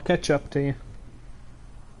 I'll catch up to you.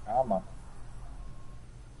 Come on.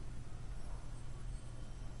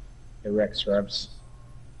 Hey, Rex Scrubs.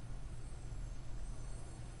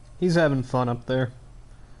 He's having fun up there.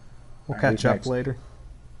 We'll Alright, catch who's up next? later.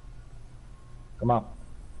 Come on.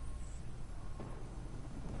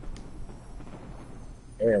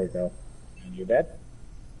 There we go. And you're dead.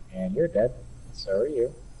 And you're dead. So are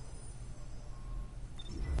you.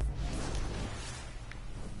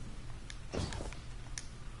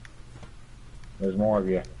 There's more of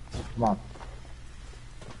you. Come on.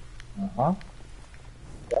 Uh-huh.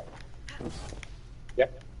 Yep.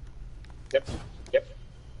 Yep. Yep. Yep.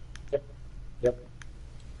 Yep. Yep.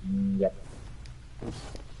 Yep.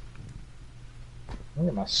 I'll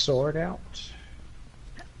get my sword out.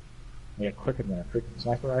 I get quicker than a freaking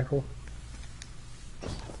sniper rifle.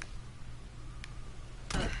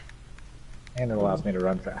 And it allows me to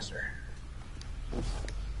run faster.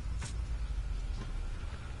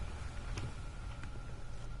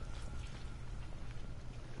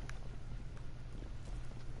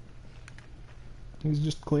 He's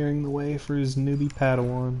just clearing the way for his newbie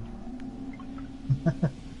Padawan.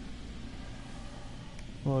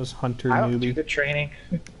 Well, his hunter I don't do newbie. the training.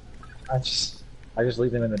 I just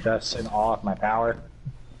leave them in the dust in awe of my power.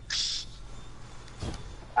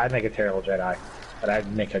 I'd make a terrible Jedi, but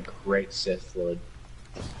I'd make a great Sith Lord.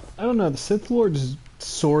 I don't know, the Sith Lords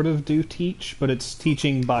sort of do teach, but it's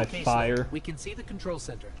teaching by Okay, fire. Sloan, we can see the control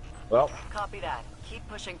center. Well, Copy that. Keep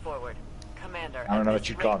pushing forward. Commander, I don't at know this what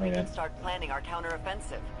you'd rate, call me we can then. start planning our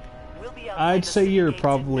counteroffensive. We'll be outside I'd the say city you're gates in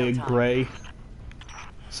probably a no time. gray.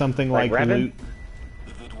 Something Like like Revan? Luke.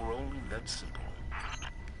 If it were only that simple.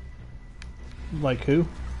 Like who?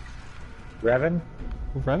 Revan?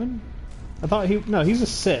 Revan? I thought he's a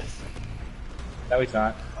Sith. No, he's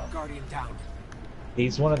not. Guardian down.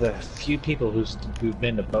 He's one of the few people who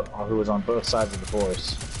was on both sides of the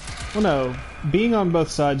Force. Well, no, being on both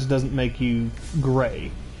sides doesn't make you gray.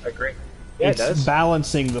 Agree. Yeah, It's it does.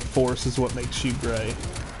 balancing the Force is what makes you gray.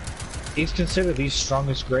 He's considered the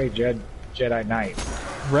strongest gray Jedi Knight.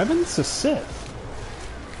 Revan's a Sith.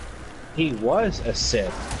 He was a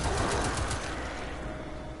Sith.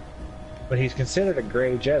 But he's considered a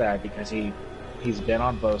gray Jedi because he's been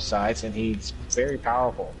on both sides and he's very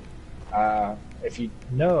powerful. If you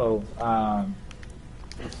know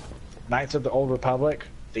Knights of the Old Republic,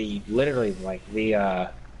 what's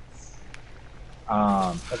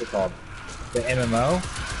it called? The MMO,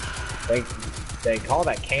 they call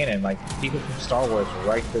that canon. Like people from Star Wars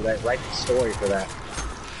write the story for that.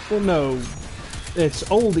 Well, no, it's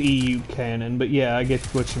old EU canon, but yeah, I get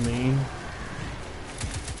what you mean.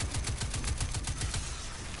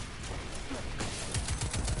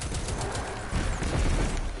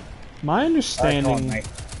 My understanding...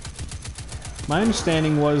 My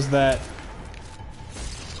understanding was that...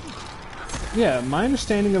 Yeah, my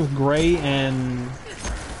understanding of Gray and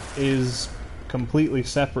is completely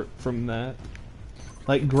separate from that.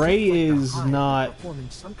 Like, Gray is not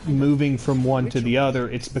moving from one to the other,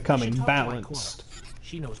 it's becoming balanced.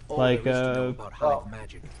 She knows all Like, there is to know about hive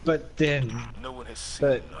magic. But then, No one has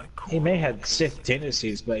seen he may have Sith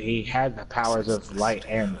tendencies, but he had the powers of light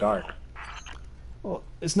and dark. Well,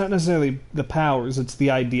 it's not necessarily the powers, it's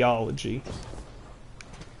the ideology.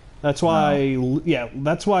 That's why, yeah,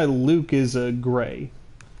 that's why Luke is a Gray.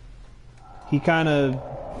 He kind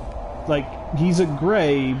of, like, he's a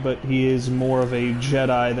Gray, but he is more of a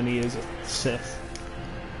Jedi than he is a Sith.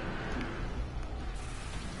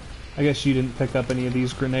 I guess you didn't pick up any of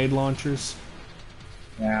these grenade launchers.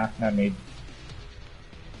 Nah, no need.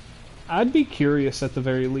 I'd be curious at the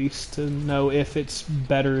very least to know if it's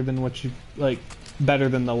better than what you, like, better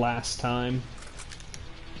than the last time.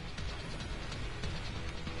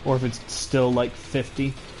 Or if it's still like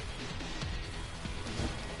 50.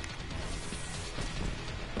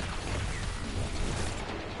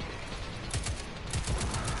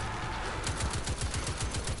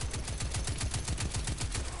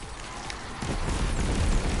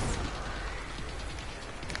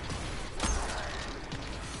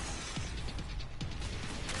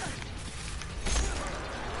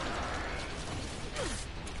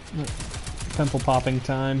 Temple popping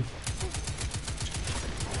time.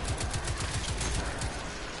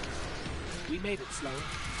 We made it, Sloan.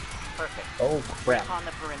 Perfect. Oh crap. On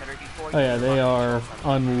the perimeter before Oh yeah, they are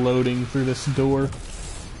unloading through this door.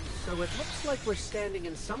 So it looks like we're standing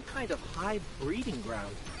in some kind of hive breeding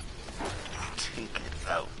ground. Take it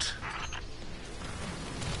out.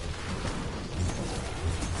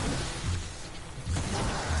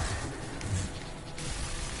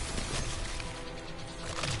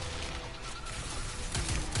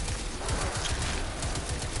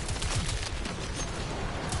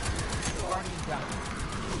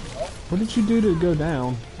 What did you do to go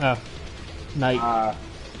down? Oh, night.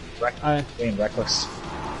 Being reckless.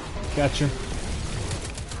 Gotcha.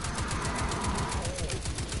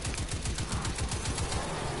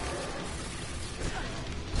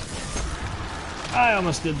 I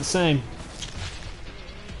almost did the same.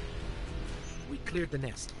 We cleared the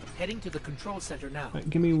nest. Heading to the control center now. Right,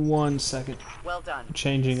 give me 1 second. Well done.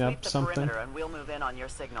 Changing Sweep up the something. perimeter and we'll move in on your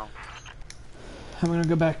signal. I'm gonna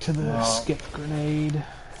go back to the skip grenade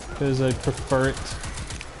because I prefer it.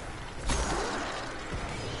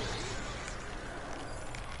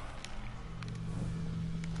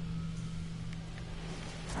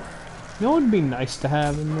 You know what would be nice to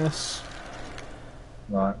have in this?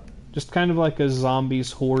 Right. Just kind of like a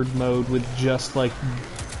zombies horde mode with just like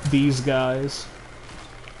these guys.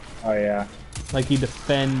 Oh yeah. Like you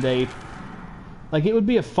defend a... Like it would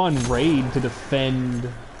be a fun raid to defend...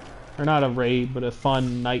 Or not a raid, but a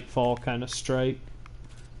fun nightfall kind of strike.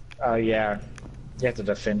 Oh yeah. You have to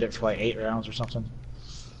defend it for like 8 rounds or something.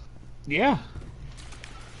 Yeah.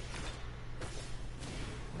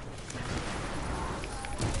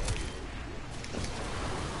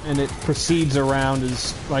 And it proceeds around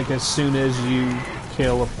as soon as you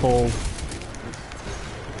kill a full.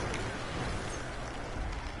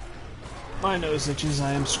 My nose itches,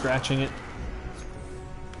 I am scratching it.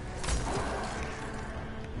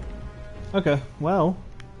 Okay, well,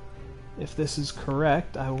 if this is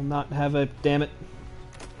correct, I will not have a... Damn it.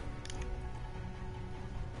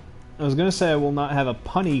 I was gonna say I will not have a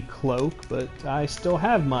punny cloak, but I still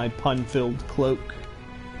have my pun-filled cloak.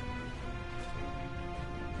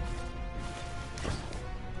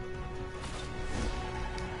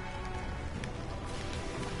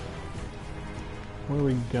 Where are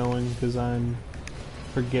we going? Because I'm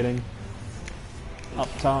forgetting. Up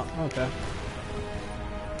top, okay.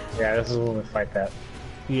 Yeah, this is when we fight that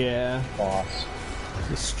Yeah, boss.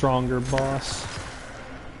 the stronger boss.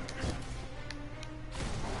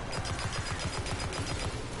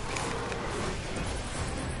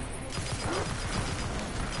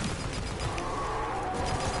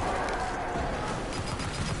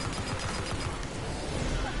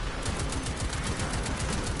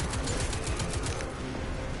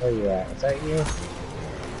 Where you at? Is that you?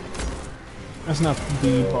 That's not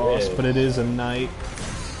the boss, but it is a knight.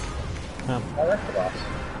 Oh. Oh, that's the boss.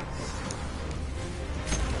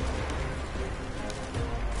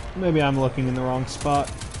 Maybe I'm looking in the wrong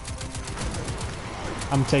spot.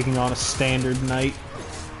 I'm taking on a standard knight.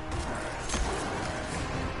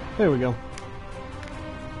 There we go.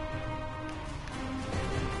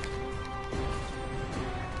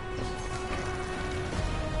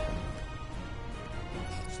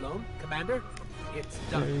 Sloan, Commander, It's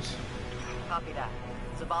done. There's- Copy that.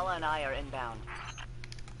 Zavala and I are inbound.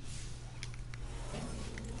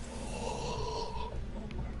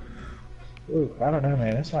 Ooh, I don't know,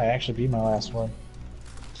 man. This might actually be my last one.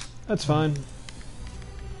 That's fine.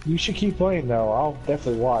 You should keep playing, though. I'll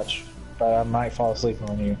definitely watch, but I might fall asleep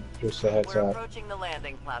on you. Just a heads We're up. approaching the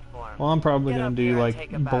landing platform. Well, I'm probably Get gonna up do here and like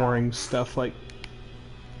take a bow. boring stuff like.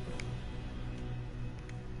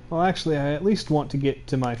 Well, actually, I at least want to get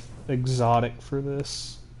to my exotic for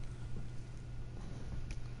this.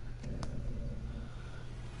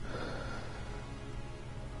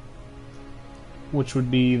 Which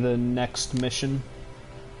would be the next mission.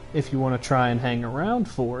 If you want to try and hang around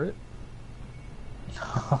for it.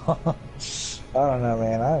 I don't know,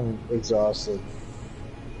 man. I'm exhausted.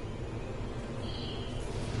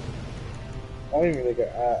 I don't even think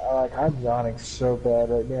I'm yawning so bad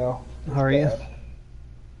right now. It's Are you? bad.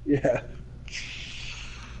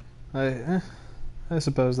 Yeah. I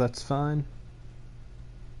suppose that's fine.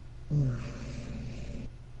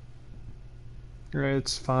 Right,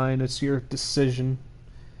 it's fine. It's your decision.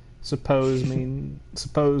 Suppose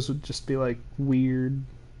would just be like weird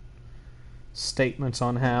statements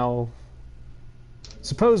on how.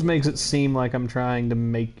 Suppose makes it seem like I'm trying to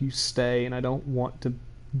make you stay, and I don't want to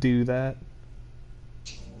do that.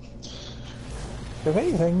 If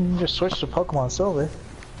anything, you can just switch to Pokemon Silver.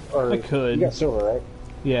 Or I could. You got Silver, right?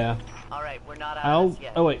 Yeah. All right, we're not out of this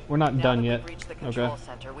yet. Oh wait, we're not Now done that yet. we've reached the control Okay.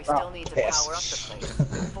 center, we still need to piss. power up the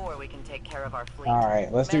place before we can take care of our fleet.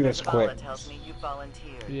 Alright, let's do Commander this Zavala quick. tells me you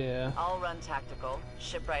volunteered. Yeah. I'll run tactical.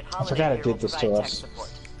 Shipwright I Holiday forgot it here did will this to provide tech us. support.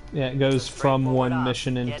 Yeah, it goes So from straightforward one off.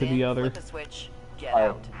 mission Get into in, the other. flip a switch, get Alright,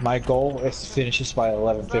 out. my goal is to finish this by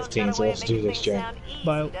 11:15, so let's do this, Jen.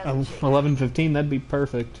 By 11:15, that'd be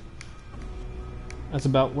perfect. That's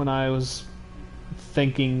about when I was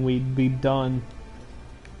thinking we'd be done.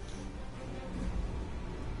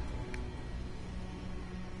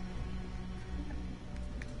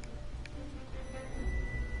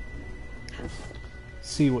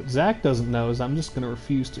 See, what Zack doesn't know is I'm just going to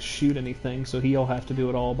refuse to shoot anything, so he'll have to do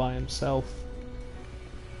it all by himself.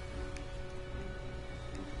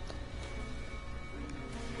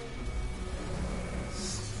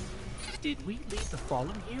 Did we leave the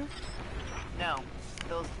Fallen here? No,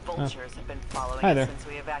 those vultures have been following Hi us there. since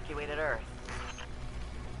we evacuated Earth.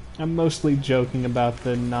 I'm mostly joking about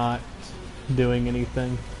the not doing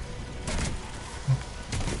anything.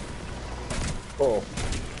 Cool.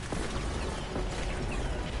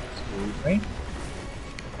 Excuse me?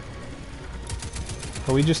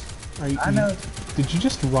 Are we just... Are you, I know. Did you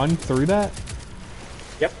just run through that?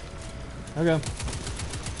 Yep. Okay.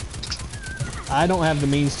 I don't have the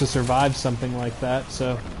means to survive something like that,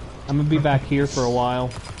 so I'm gonna be back here for a while.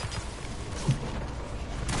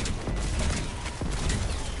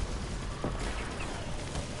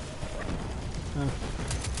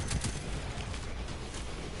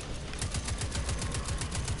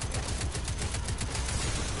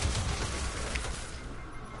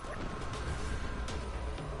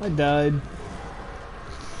 I died.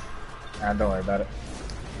 Don't worry about it.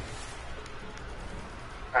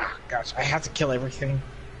 Ah, gosh, I have to kill everything.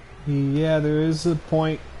 Yeah, there is a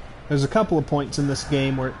point. There's a couple of points in this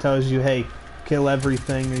game where it tells you, hey, kill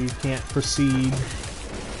everything or you can't proceed.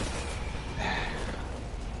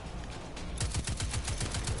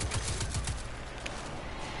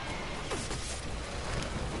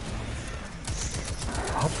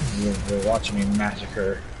 I hope you're watching me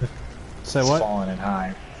massacre Say what? Fallen and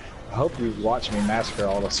Hive. I hope you watch me massacre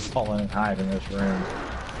all this Fallen and Hive in this room.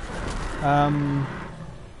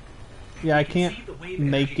 Yeah, I can't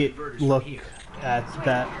make it look at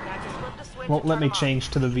that. I just flipped a switch Won't and let turn me 'em on. change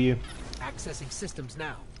to the view. Accessing systems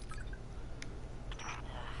now.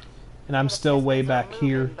 And I'm still way Pistons are back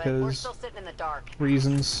here moving, but we're because still sitting in the dark.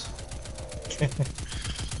 reasons. Good,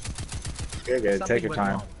 take Something your went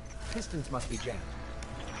time. wrong. Pistons must be jammed.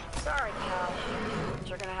 Sorry, pal. But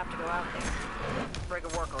you're gonna have to go out there. Bring a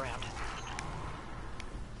workaround.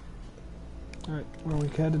 Alright, where are we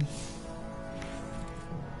headed?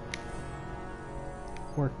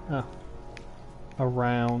 Work.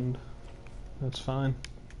 Around. That's fine.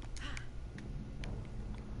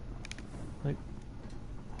 Like.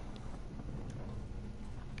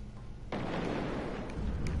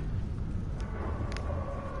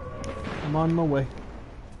 I'm on my way.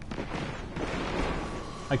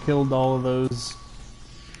 I killed all of those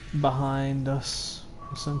behind us,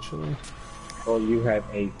 essentially. Well, you had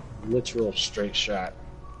a literal straight shot.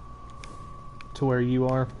 To where you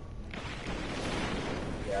are.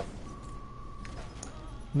 Yeah.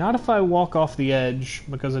 Not if I walk off the edge,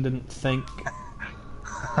 because I didn't think.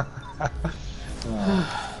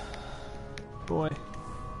 boy.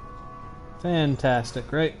 Fantastic,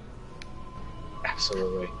 right?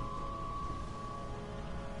 Absolutely.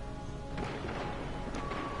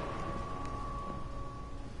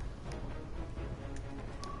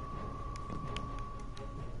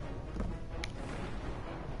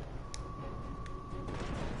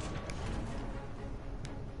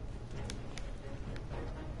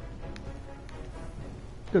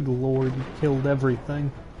 Good lord, you killed everything.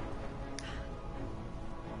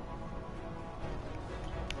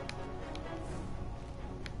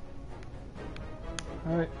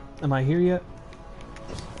 Alright, am I here yet?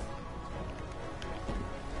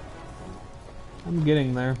 I'm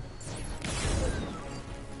getting there.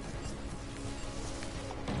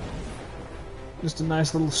 Just a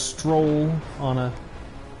nice little stroll on a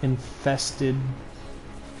infested,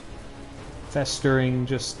 festering,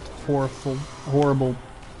 just horrible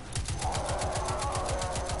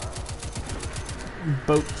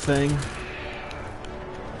boat thing.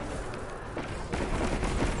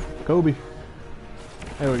 Kobe.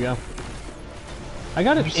 There we go. I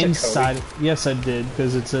got it inside. Yes, I did,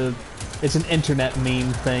 because it's an internet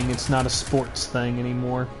meme thing. It's not a sports thing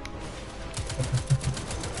anymore.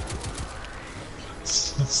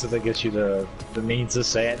 So that gets you the means to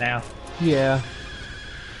say it now? Yeah.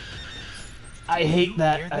 I hate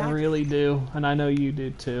that. I really do. And I know you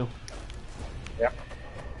do too. Yep.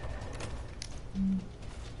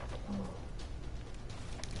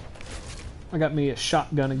 I got me a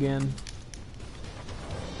shotgun again.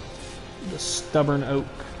 The stubborn oak.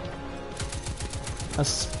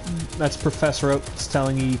 That's Professor Oak's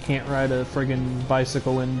telling you can't ride a friggin'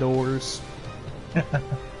 bicycle indoors. The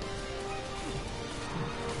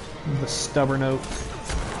stubborn oak.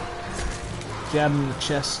 Jab him in the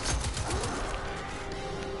chest.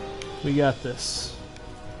 We got this.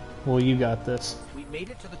 Well, you got this. We made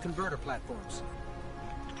it to the converter platforms.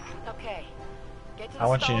 Okay. Get to the I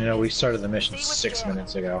want you to know we stall started the mission See what's 6 jamming.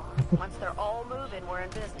 minutes ago. Once they're all moving, we're in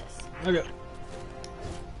business. Okay.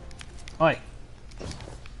 Oi.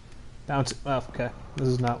 Bounce it. Oh, okay. This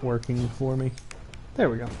is not working for me. There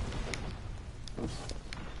we go.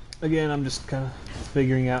 Again, I'm just kind of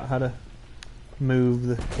figuring out how to move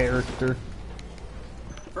the character.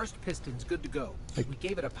 First piston's good to go. Like, We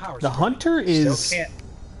gave it a power The spike. hunter is can't-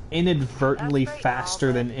 inadvertently That's great, faster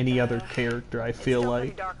Miles, than but, any other character, I feel Still pretty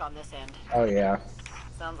like. dark on this end. Oh yeah.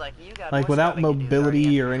 Sounds like you got Like more without scouting to do, mobility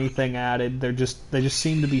Guardian. or anything added, they just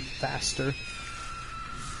seem to be faster.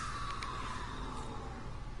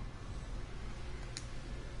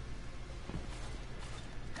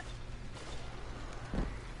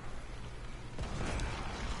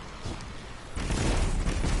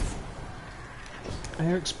 I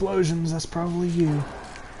hear explosions, that's probably you.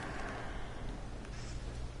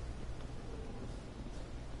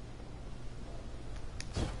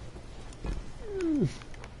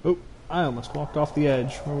 Oh, I almost walked off the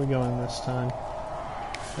edge. Where are we going this time?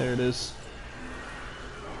 There it is.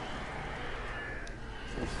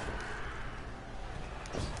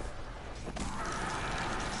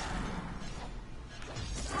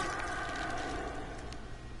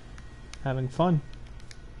 Having fun.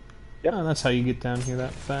 Yep. Oh, that's how you get down here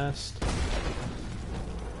that fast.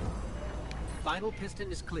 Final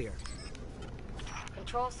piston is clear.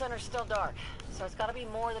 Control center's still dark, so it's gotta be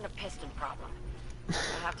more than a piston problem. I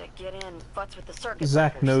have to get in, futz with the circuit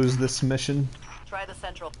Zack breakers. knows this mission. Try the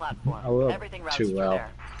central platform. I will. Everything routes Too through well. there.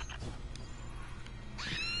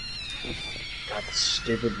 God,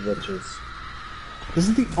 stupid witches. This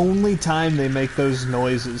is the only time they make those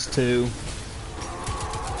noises, too.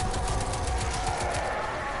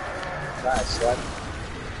 Nice, slut.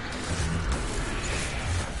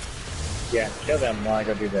 Yeah, kill them while I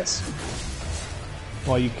go do this.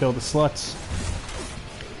 While you kill the sluts.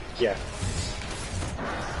 Yeah.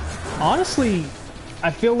 Honestly,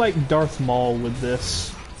 I feel like Darth Maul with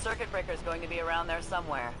this. Circuit breaker's going to be around there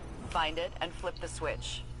somewhere. Find it and flip the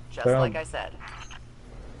switch. Just Boom. like I said.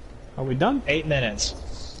 Are we done? 8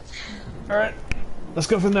 minutes. Alright, let's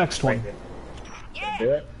go for the next one. Yeah!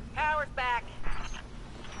 Do it. Power's back!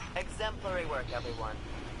 Exemplary work, everyone.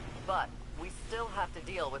 But we still have to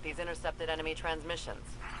deal with these intercepted enemy transmissions.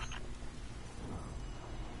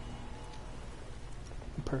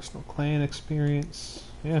 Personal clan experience.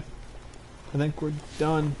 Yeah. I think we're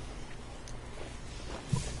done.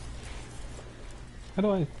 How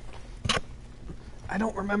do I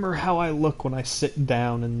don't remember how I look when I sit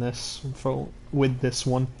down in this with this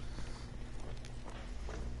one.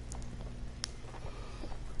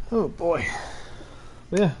 Oh boy.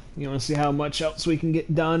 Yeah, you want to see how much else we can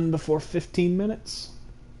get done before 15 minutes?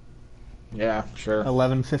 Yeah, sure.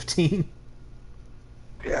 11:15.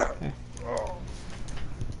 Yeah.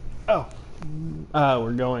 Oh,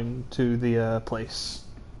 We're going to the place.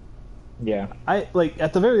 Yeah.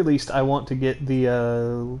 At the very least, I want to get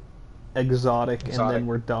the exotic, and then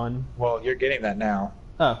we're done. Well, you're getting that now.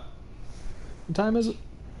 Oh. What time is it?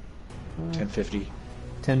 10:50.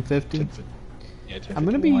 10:50? Yeah, 10:51 I'm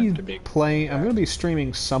gonna be to playing. I'm gonna be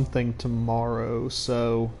streaming something tomorrow.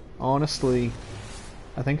 So honestly,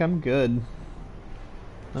 I think I'm good.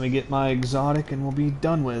 Let me get my exotic, and we'll be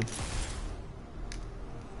done with.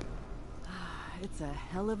 It's a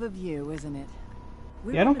hell of a view, isn't it?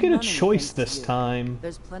 Yeah, I don't get a choice this time.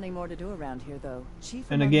 There's plenty more to do around here, though. Chief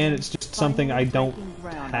and again, it's just something I don't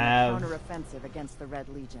have. Counteroffensive against the Red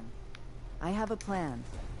Legion. I have a plan,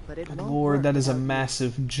 but it won't Lord, work that is a without you.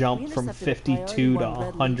 massive jump from 52 to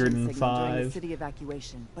 105. City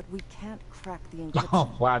evacuation, but we can't crack the encryption.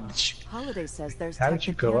 Oh wow! Holiday says there's How tech did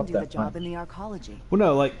you that go can up do that the job far? in the arcology. Well,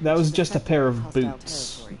 no, like that was Which is just a pair of effectively hostile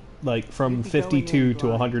boots. territory. Like from We'd be going 52 in to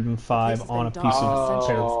blind. 105 This on a has been piece done of for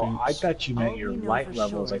pair of Oh, I boots. thought you meant All your we know light for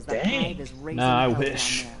level. I was sure like, is that dang. Hive is raising Nah, I hell down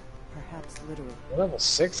wish. there. Perhaps literally. Level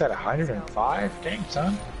 6 at 105? Dang,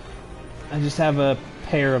 son. I just have a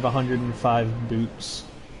pair of 105 boots.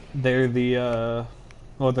 They're the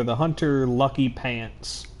they're the Hunter Lucky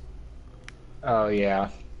Pants. Oh yeah.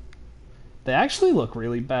 They actually look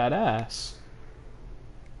really badass.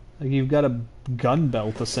 Like you've got a gun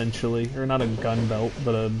belt essentially, or not a gun belt,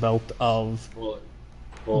 but a belt of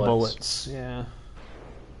bullets. Yeah.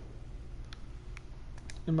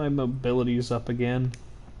 And my mobility's up again.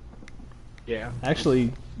 Yeah.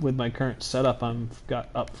 Actually, with my current setup, I'm got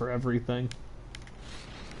up for everything.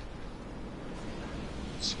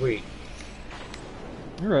 Sweet.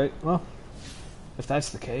 Alright, well, if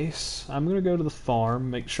that's the case, I'm gonna go to the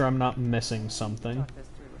farm, make sure I'm not missing something. Talk this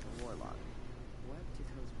through with the warlock. What do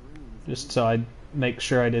those runes Just so I make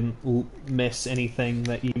sure I didn't miss anything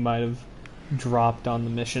that you might have dropped on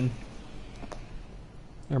the mission.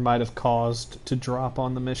 Or might have caused to drop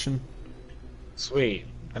on the mission. Sweet.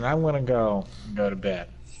 And I'm gonna go to bed.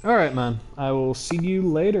 Alright, man. I will see you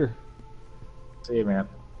later. See you, man.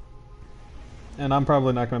 And I'm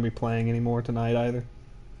probably not going to be playing anymore tonight either.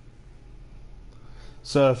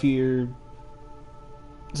 So if you're...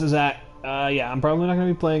 So Zack, yeah, I'm probably not going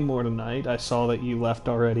to be playing more tonight. I saw that you left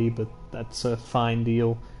already, but that's a fine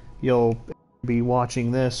deal. You'll be watching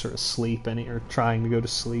this or asleep, or trying to go to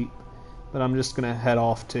sleep. But I'm just going to head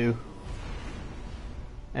off too.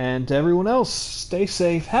 And to everyone else, stay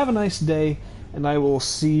safe, have a nice day, and I will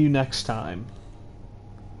see you next time.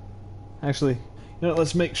 Actually, you know,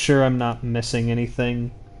 let's make sure I'm not missing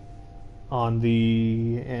anything on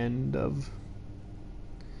the end of...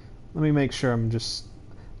 Let me make sure I'm just...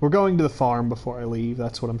 We're going to the farm before I leave,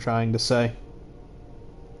 that's what I'm trying to say.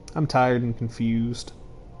 I'm tired and confused.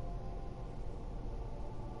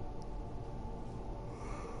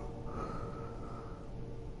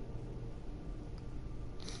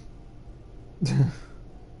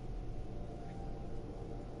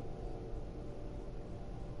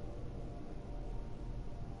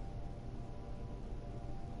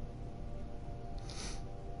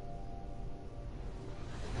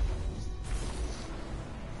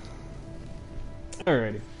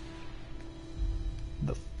 Alrighty.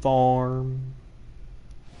 The farm.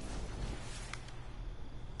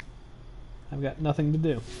 I've got nothing to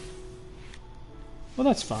do. Well,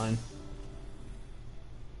 that's fine.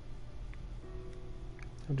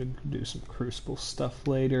 I have to do some Crucible stuff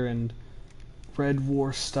later and Red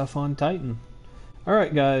War stuff on Titan.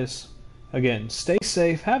 Alright, guys. Again, stay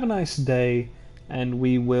safe, have a nice day, and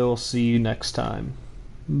we will see you next time.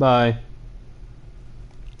 Bye.